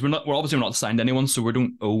thing is, we're obviously not signed to anyone, so we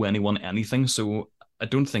don't owe anyone anything. So I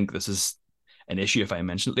don't think this is an issue if I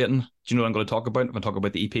mention it, Leighton. Do you know what I'm going to talk about? If I talk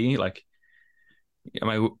about the EP, like, do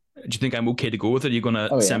you think I'm okay to go with it? Are you going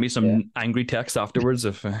to send me some angry text afterwards?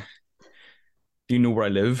 If do you know where I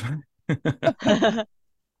live?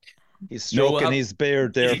 He's stroking his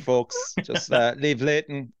beard there, folks. Just leave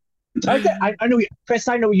Leighton. I know, Chris.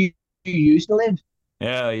 I know you used to live.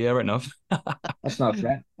 Yeah, right enough. That's not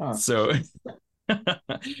fair. Oh. So.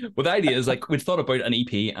 Well, the idea is like we'd thought about an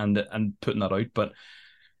EP and putting that out, but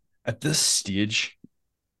at this stage,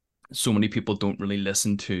 so many people don't really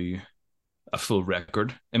listen to a full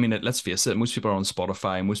record. I mean, let's face it, most people are on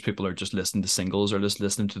Spotify. Most people are just listening to singles or just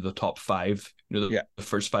listening to the top five, the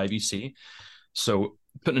first five you see. So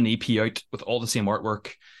putting an EP out with all the same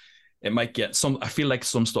artwork, it might get some. I feel like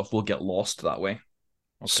some stuff will get lost that way.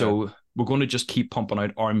 Okay. So we're going to just keep pumping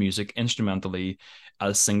out our music instrumentally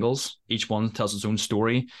as singles. Each one tells its own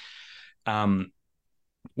story. We're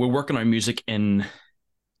working our music in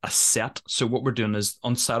a set. So what we're doing is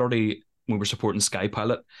on Saturday, we were supporting Sky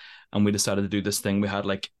Pilot, and we decided to do this thing. We had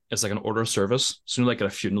it's like an order service. So like at a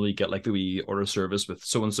funeral, you get like the wee order service with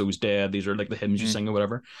so-and-so's dead. These are like the hymns you sing or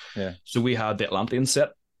whatever. Yeah. So we had the Atlantean set.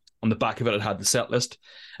 On the back of it had the set list,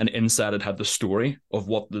 and inside it had the story of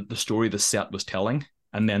what the story the set was telling.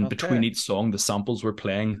 And then between each song, the samples were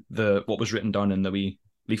playing what was written down in the wee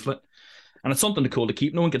leaflet. And it's something cool to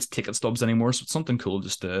keep. No one gets ticket stubs anymore, so it's something cool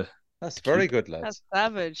just to... That's very good, lads. That's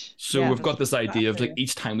savage. So we've got this idea of like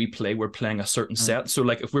each time we play, we're playing a certain set. So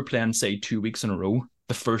like if we're playing, say, 2 weeks in a row,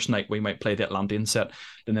 the first night we might play the Atlantean set,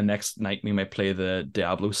 then the next night we might play the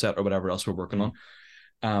Diablo set or whatever else we're working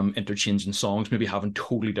on. Interchanging songs, maybe having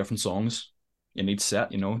totally different songs in each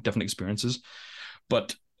set, different experiences.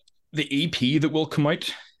 But the EP that will come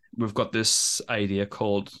out, we've got this idea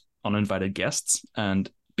called Uninvited Guests, and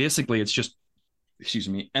basically it's just,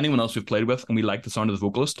 anyone else we've played with and we like the sound of the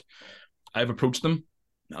vocalist. I've approached them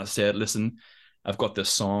and I said, listen, I've got this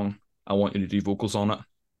song, I want you to do vocals on it.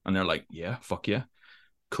 And they're like, yeah, fuck yeah,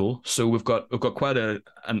 cool. So we've got quite a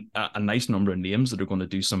nice number of names that are going to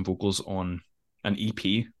do some vocals on an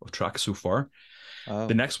EP of tracks so far.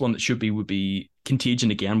 The next one that would be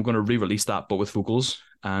Contagion again. We're going to re-release that, but with vocals.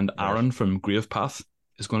 And Aaron from Grave Path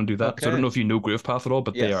is going to do that. So I don't know if you know Grave Path at all,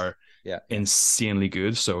 but they are insanely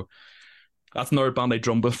good. So that's another band I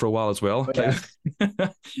drummed with for a while as well.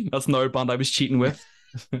 That's another band I was cheating with.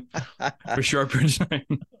 For sure, Bridge9.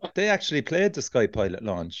 They actually played the Sky Pilot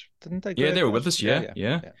launch, didn't they? Yeah, Greg, they were that? with us. Yeah.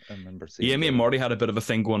 I remember Yeah, seeing me and them. Marty had a bit of a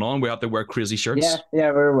thing going on. We had to wear crazy Yeah, shirts. yeah,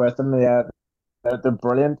 we were with them. Yeah, they're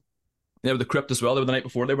brilliant. Yeah, with the crypt as well. They were the night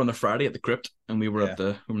before. They were on the Friday at the crypt, and we were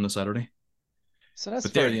Yeah. on the Saturday. So that's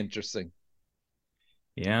But very they're interesting.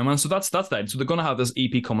 yeah, man. So that's that. So they're gonna have this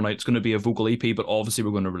EP coming out. It's gonna be a vocal EP, but obviously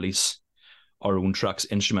we're gonna release our own tracks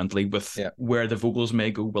instrumentally with Yeah. where the vocals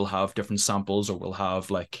may go. We'll have different samples, or we'll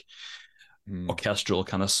have like orchestral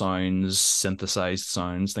kind of sounds, synthesized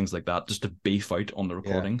sounds, things like that, just to beef out on the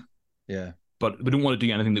recording. Yeah. But we don't want to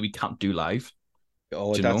do anything that we can't do live.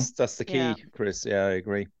 Oh, Do you know? that's the key, Yeah. Chris. Yeah, I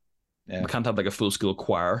agree. Yeah. We can't have like a full school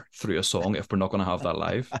choir through a song if we're not going to have that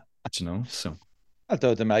live. Do you know? So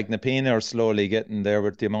Although the Magnapina are slowly getting there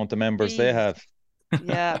with the amount of members they Jeez. have.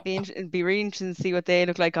 Yeah, it'd be really interesting to see what they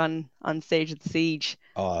look like on stage at the Siege.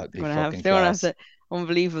 Oh, it'd be They're fucking gonna have class. to,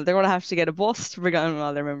 unbelievable. They're gonna have to get a bus to bring on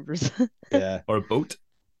all their members. Yeah. or a boat.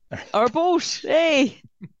 Or a boat. Hey,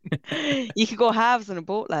 you could go halves on a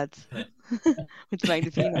boat, lads. With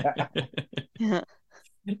Magnapina. Yeah.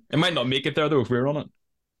 It might not make it there though if we're on it.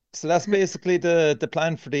 So that's basically the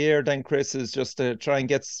plan for the year then, Chris, is just to try and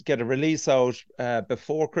get a release out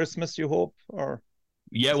before Christmas, you hope? Or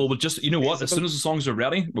Yeah, well, we'll just, you know what? As soon as the songs are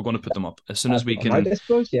ready, we're going to put them up. As soon as we can, I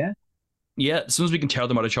suppose, yeah. yeah, as soon as we can tear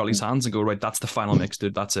them out of Charlie's hands and go, right, that's the final mix,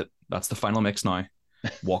 dude. That's it. That's the final mix now.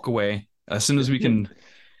 Walk away. As soon as we can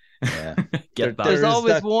yeah. get that. There's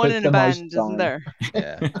always that- one in a the most band, song. isn't there?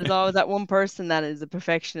 Yeah. There's always that one person that is a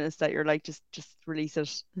perfectionist that you're like, just release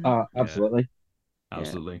it. Oh, absolutely.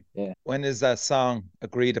 Absolutely. When is that song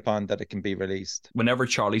agreed upon that it can be released? Whenever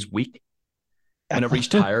Charlie's weak, whenever he's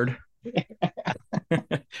tired,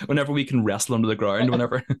 whenever we can wrestle under the ground,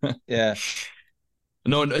 whenever. Yeah.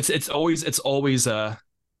 No, it's always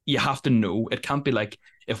you have to know. It can't be like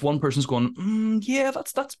if one person's going, yeah,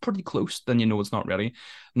 that's pretty close, then you know it's not ready.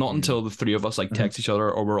 Not until the three of us like text each other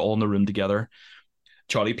or we're all in the room together.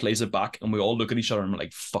 Charlie plays it back and we all look at each other and we're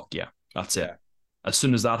like, fuck yeah, that's it. Yeah. As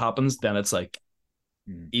soon as that happens, then it's like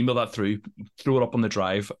email that through, throw it up on the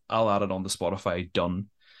drive, I'll add it on the Spotify, done.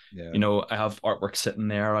 Yeah. You know, I have artwork sitting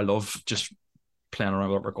there. I love just playing around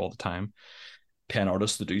with artwork all the time, paying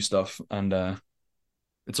artists to do stuff, and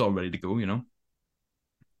it's all ready to go, you know.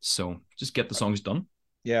 So just get the songs done.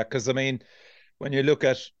 Yeah, because I mean, when you look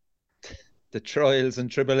at the trials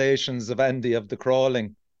and tribulations of Andy of the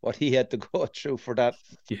Crawling, what he had to go through for that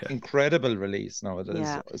incredible release, now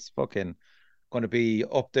it's fucking going to be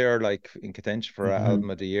up there, like in contention for album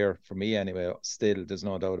of the year for me anyway. Still, there's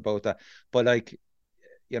no doubt about that. But like,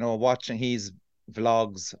 you know, watching his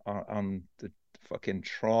vlogs on the fucking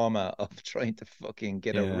trauma of trying to fucking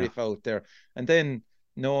get a riff out there, and then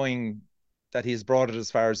knowing that he's brought it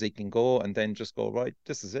as far as he can go, and then just go, right,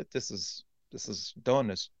 this is it, this is done.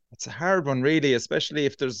 It's a hard one, really, especially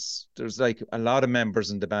if there's like a lot of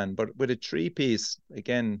members in the band. But with a 3-piece,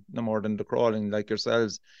 again, no more than the Crawling, like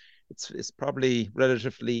yourselves, it's probably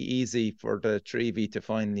relatively easy for the 3V to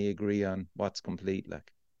finally agree on what's complete. Like,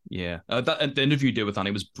 yeah, the interview you did with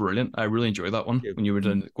Annie was brilliant. I really enjoyed that one when you were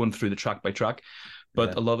going through the track by track.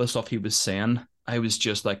 But a lot of the stuff he was saying, I was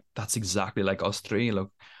just like, that's exactly like us three.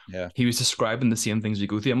 Look, he was describing the same things we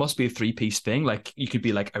go through. It must be a 3-piece thing. Like, you could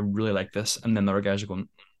be like, I really like this, and then the other guys are going,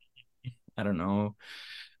 I don't know.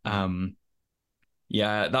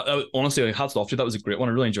 Yeah, that honestly, hats off to you. That was a great one.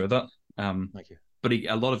 I really enjoyed that. thank you. But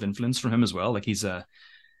a lot of influence from him as well. Like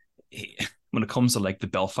when it comes to like the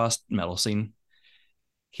Belfast metal scene,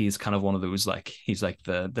 he's kind of one of those, like, he's like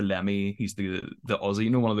the Lemmy, he's the Aussie,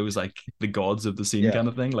 you know, one of those like the gods of the scene kind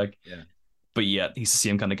of thing. Like, but yeah, he's the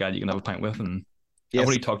same kind of guy you can have a pint with. And I've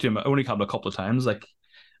only talked to him. I only had him a couple of times. Like,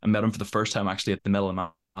 I met him for the first time actually at the Metal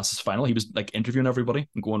and Masses final. He was like interviewing everybody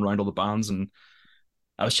and going around all the bands, and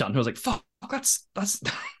I was chatting to him. I was like, "Fuck, that's that's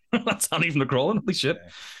not even the Crawling. Holy shit!"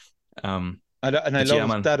 And I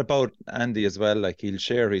love that about Andy as well. Like, he'll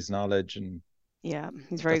share his knowledge, and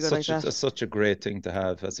he's very good like that. That's such a great thing to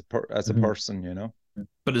have as a person, you know.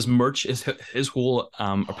 But his merch, his whole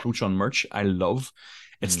approach on merch, I love.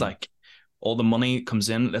 It's like, all the money comes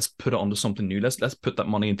in, let's put it onto something new. Let's put that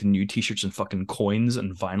money into new t-shirts and fucking coins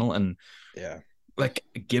and vinyl, and like,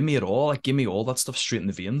 give me it all. Like, give me all that stuff straight in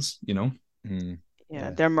the veins, you know.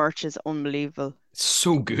 Their merch is unbelievable. It's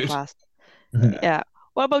so good. Yeah.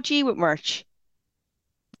 What about you with merch?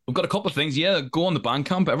 We've got a couple of things. Yeah, go on the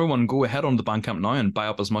Bandcamp. Everyone, go ahead on the Bandcamp now and buy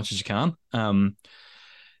up as much as you can.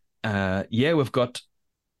 We've got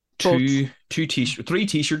three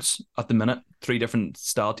t-shirts at the minute, 3 different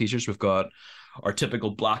style t-shirts. We've got our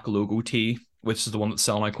typical black logo tee, which is the one that's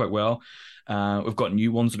selling out quite well. We've got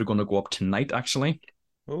new ones that are going to go up tonight, actually.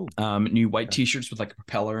 Oh, New white okay. t-shirts with like a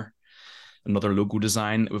propeller, another logo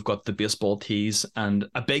design. We've got the baseball tees, and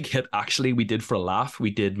a big hit actually we did for a laugh. We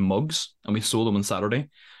did mugs and we sold them on Saturday.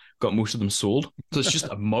 Got most of them sold. So it's just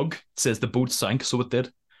a mug. It says the boat sank, so it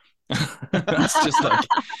did. It's just like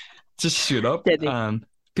just shoot up. Deadly. And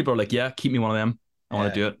people are like, yeah, keep me one of them. I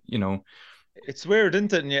want to do it, you know. It's weird,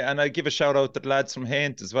 isn't it? And I give a shout out to the lads from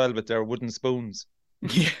Haint as well with their wooden spoons.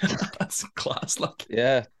 Yeah, that's class. Like,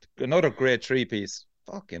 Yeah, another great 3-piece.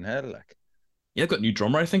 Fucking hell, like. yeah, they've got a new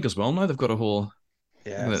drummer, I think, as well now. They've got a whole, I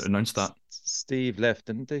think Yeah, they announced that. Steve left,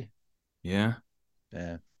 didn't he? Yeah.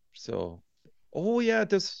 Yeah. So, oh yeah,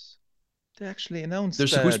 they actually announced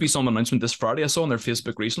There's supposed to be some announcement this Friday. I saw on their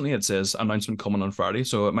Facebook recently. It says announcement coming on Friday.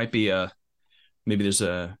 So it might be maybe there's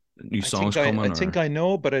a new songs coming. I think I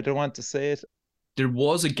know, but I don't want to say it. There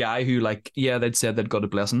was a guy who, like, yeah, they'd said they'd got a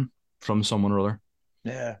blessing from someone or other.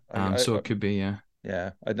 Yeah. So it could be, yeah.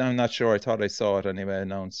 Yeah, I'm not sure. I thought I saw it anyway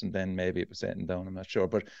announced, and then maybe it was sitting down. I'm not sure,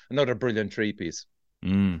 but another brilliant 3-piece. So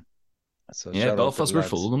Yeah, shout out to Belfast the were lads.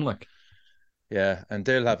 full of them, like. Yeah, and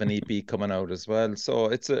they'll have an EP coming out as well. So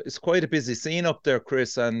it's quite a busy scene up there,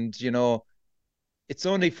 Chris. And it's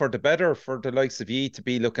only for the better for the likes of ye to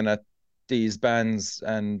be looking at these bands.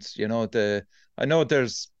 And I know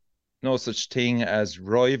there's no such thing as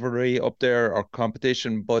rivalry up there or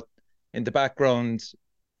competition, but in the background,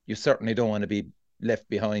 you certainly don't want to be left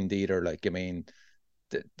behind either. Like, I mean,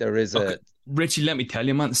 there is Okay. Richie, let me tell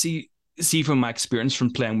you, man. See from my experience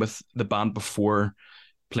from playing with the band before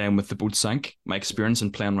playing with the Boat Sank, my experience in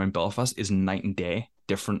playing around Belfast is night and day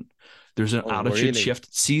different. There's an attitude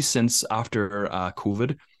shift. See, since after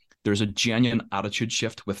COVID, there's a genuine attitude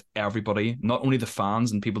shift with everybody, not only the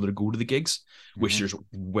fans and people that go to the gigs, which there's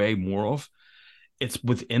way more of. It's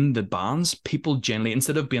within the bands. People generally,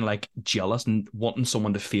 instead of being like jealous and wanting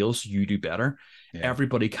someone to fail so you do better,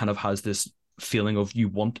 everybody kind of has this feeling of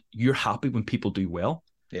you're happy when people do well.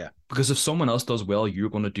 Yeah. Because if someone else does well, you're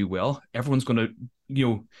going to do well. Everyone's going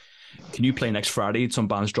to, can you play next Friday? Some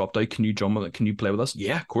bands dropped out. Can you drum with it? Can you play with us?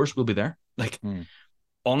 Yeah, of course, we'll be there. Like,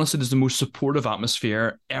 honestly, there's the most supportive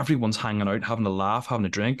atmosphere. Everyone's hanging out, having a laugh, having a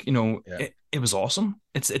drink. It was awesome.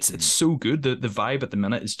 It's so good. The vibe at the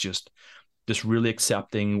minute is just this really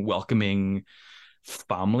accepting, welcoming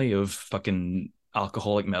family of fucking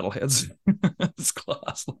alcoholic metalheads. It's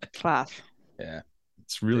class. Class. Yeah.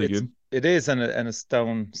 It's really good. It is, and it's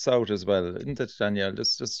down south as well, isn't it, Danielle?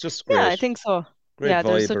 It's just great. Yeah, I think so. Great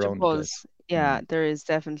there's vibe such a around the buzz. place. Yeah, there is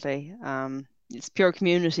definitely. It's pure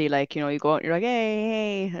community. Like, you go out, you're like,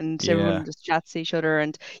 hey, and everyone just chats to each other.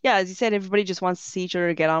 And yeah, as you said, everybody just wants to see each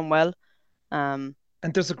other get on well. And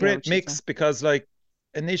there's a great mix because, like,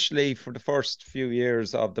 initially for the first few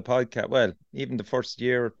years of the podcast, well, even the first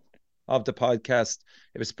year of the podcast,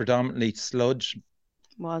 it was predominantly sludge.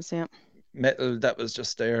 Metal that was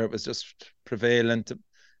just there. It was just prevalent.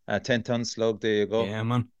 10-ton slug. There you go. Yeah,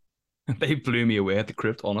 man. They blew me away at the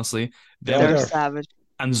crypt, honestly. They're savage.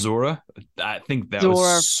 And Zora, I think that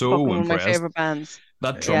was so impressed. One of my favorite bands.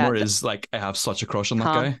 That drummer is like, I have such a crush on that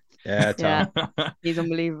guy. Yeah, Tom. Yeah, he's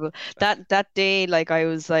unbelievable. That day, like, I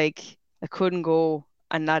was like, I couldn't go,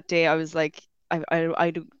 and that day I was like,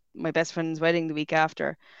 I do my best friend's wedding the week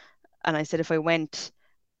after, and I said if I went,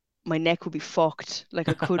 my neck would be fucked. Like,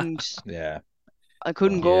 I couldn't. I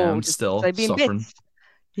couldn't go. I'm still I'd be suffering. in bits.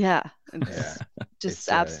 Yeah. Just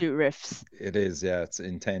absolute riffs. It is, yeah. It's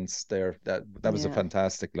intense there. That was a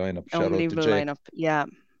fantastic lineup. Unbelievable lineup. Yeah.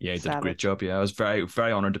 Yeah, he did a great job. Yeah, I was very,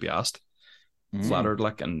 very honored to be asked. Flattered,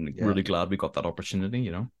 like, and really glad we got that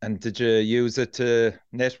opportunity, And did you use it to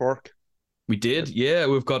network? We did, yeah.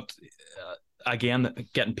 We've got, again,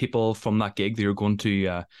 getting people from that gig that are going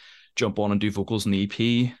to jump on and do vocals in the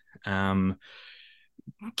EP.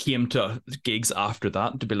 Came to gigs after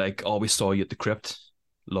that to be like, oh, we saw you at the crypt.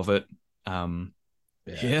 Love it.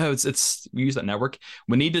 It's we use that network.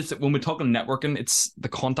 We need it when we're talking networking. It's the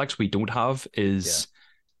contacts we don't have is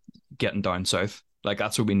getting down south. Like,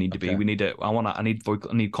 that's where we need to be. We need it. I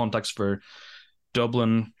need contacts for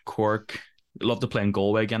Dublin, Cork. I love to play in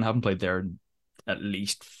Galway again. I haven't played there at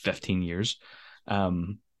least 15 years.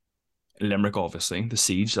 Limerick, obviously, the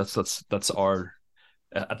Siege. That's our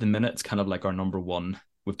at the minute. It's kind of like our number one.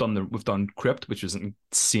 We've done Crypt, which was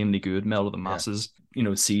insanely good. Metal of the Masses.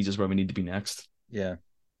 Siege is where we need to be next. Yeah.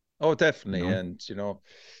 Oh, definitely. And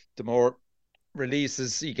the more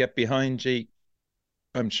releases you get behind you,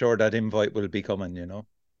 I'm sure that invite will be coming. To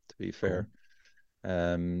be fair.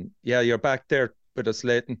 Cool. You're back there with us,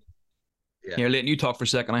 Leighton. Yeah, Leighton, you talk for a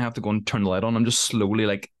second. I have to go and turn the light on. I'm just slowly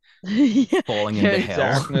falling into hell.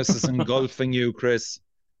 Darkness is engulfing you, Chris.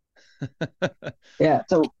 Yeah.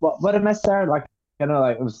 So what I missed there, like, it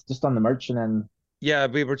was just on the merch, and then Yeah,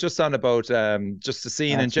 we were just on about just the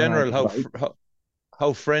scene in That's when I general, was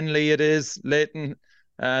how friendly it is, Leighton.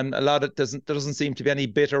 And a lot of there doesn't seem to be any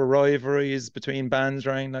bitter rivalries between bands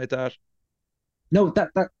or anything like that. No,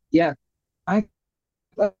 yeah, I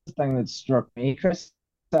that's the thing that struck me, Chris.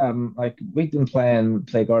 Like we've been playing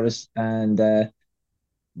Plague Artists and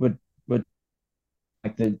would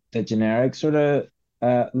like the generic sort of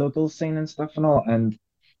local scene and stuff and all, and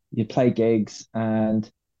you play gigs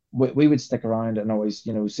and we would stick around and always,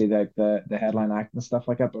 see like the headline act and stuff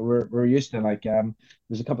like that. But we're used to like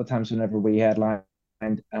there's a couple of times whenever we headlined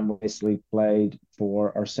and we basically played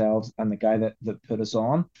for ourselves and the guy that put us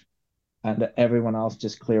on, and everyone else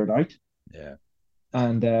just cleared out. Yeah.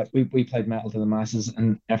 And we played Metal to the Masses,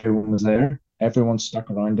 and everyone was there. Everyone stuck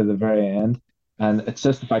around to the very end, and it's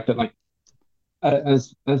just the fact that like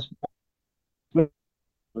as we've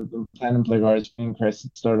been playing in Playguards, me and Chris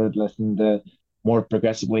started listening to more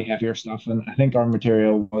progressively heavier stuff, and I think our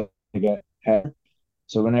material was to get heavier.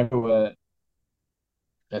 So whenever we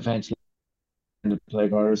eventually into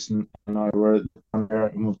Playguards and now we're on there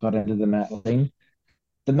and we've got into the metal scene,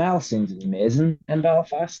 the metal scene's amazing in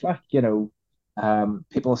Belfast. Like,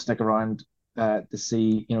 people stick around to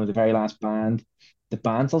see, the very last band. The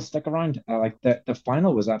bands will stick around. Like the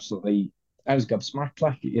final was absolutely, I was gobsmacked.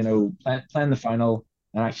 Like, playing the final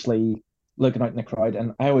and actually looking out in the crowd.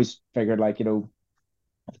 And I always figured like, the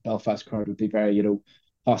Belfast crowd would be very,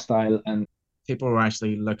 hostile, and people were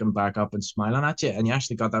actually looking back up and smiling at you, and you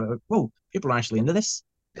actually got that like, whoa, people are actually into this.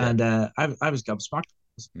 Yeah. And I was gobsmacked.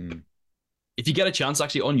 If you get a chance,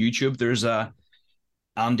 actually on YouTube, there's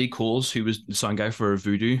Andy Coles, who was the sound guy for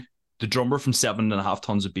Voodoo, the drummer from 7.5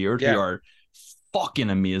 Tons of Beard, who are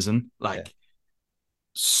fucking amazing. Like,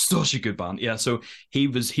 such a good band. Yeah, so he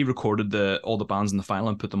recorded all the bands in the final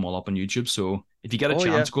and put them all up on YouTube. So if you get a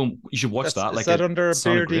chance, you should watch that. Is that under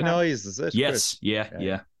Beardy Noise, is it? Yes, Chris?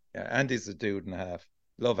 Yeah, Andy's a dude and a half.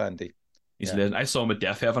 Love Andy. He's lit. I saw him at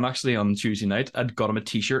Death Heaven actually on Tuesday night. I'd got him a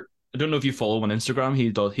t-shirt. I don't know if you follow him on Instagram.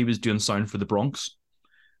 He was doing sound for the Bronx,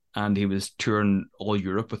 and he was touring all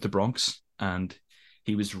Europe with the Bronx, and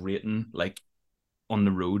he was rating like on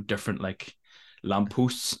the road different like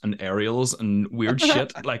lampposts and aerials and weird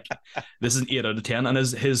shit. Like, this is an 8 out of 10, and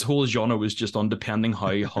his whole genre was just on depending how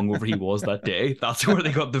hungover he was that day. That's where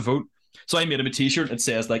they got the vote. So I made him a t-shirt. It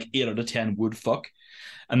says like 8 out of 10 would fuck.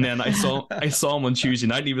 And then I saw him on Tuesday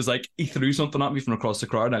night. And he was like, he threw something at me from across the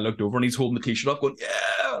crowd, and I looked over and he's holding the t-shirt up going,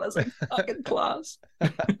 yeah. And I was like, fucking class.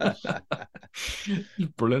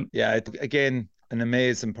 Brilliant. Yeah, again, an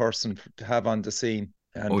amazing person to have on the scene.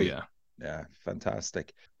 Andy. Yeah,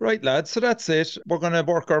 fantastic. Right, lads, so that's it. We're going to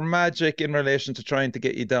work our magic in relation to trying to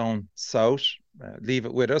get you down south. Leave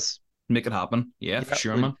it with us. Make it happen. Yeah, for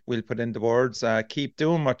sure, man. We'll put in the words. Keep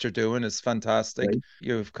doing what you're doing. It's fantastic. Right.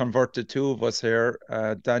 You've converted 2 of us here.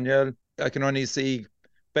 Daniel, I can only see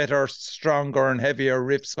better, stronger and heavier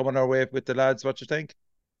riffs coming our way with the lads. What you think?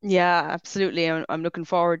 Yeah, absolutely. I'm looking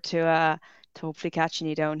forward to hopefully catching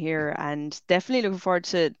you down here, and definitely looking forward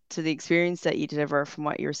to the experience that you deliver from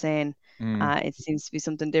what you're saying. It seems to be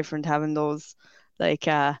something different having those like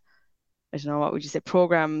I don't know, what would you say,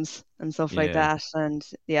 programs and stuff like that. And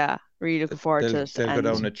really looking forward to it. They'll go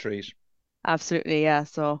down a treat. Absolutely, yeah.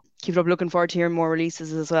 So keep it up. Looking forward to hearing more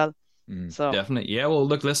releases as well. So definitely, yeah. Well,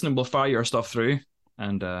 look, listen, we'll fire your stuff through,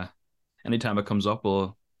 and anytime it comes up,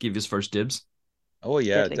 we'll give you first dibs. Oh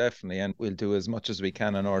yeah, definitely, and we'll do as much as we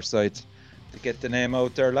can on our side to get the name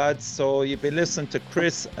out there, lads. So you've been listening to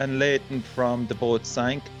Chris and Leighton from the Boat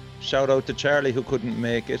Sank. Shout out to Charlie who couldn't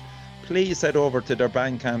make it. Please head over to their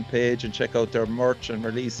Bandcamp page and check out their merch and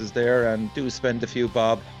releases there, and do spend a few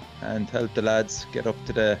bob and help the lads get up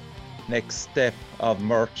to the next step of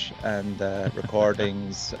merch and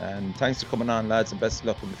recordings. And thanks for coming on, lads, and best of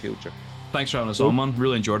luck in the future. Thanks for having us on, man.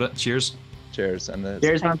 Really enjoyed it. Cheers. Cheers. And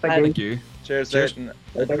cheers, man. Thank you. Cheers, Leighton.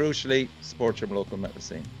 And crucially, support your local metal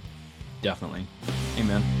scene. Definitely.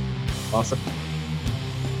 Amen. Awesome.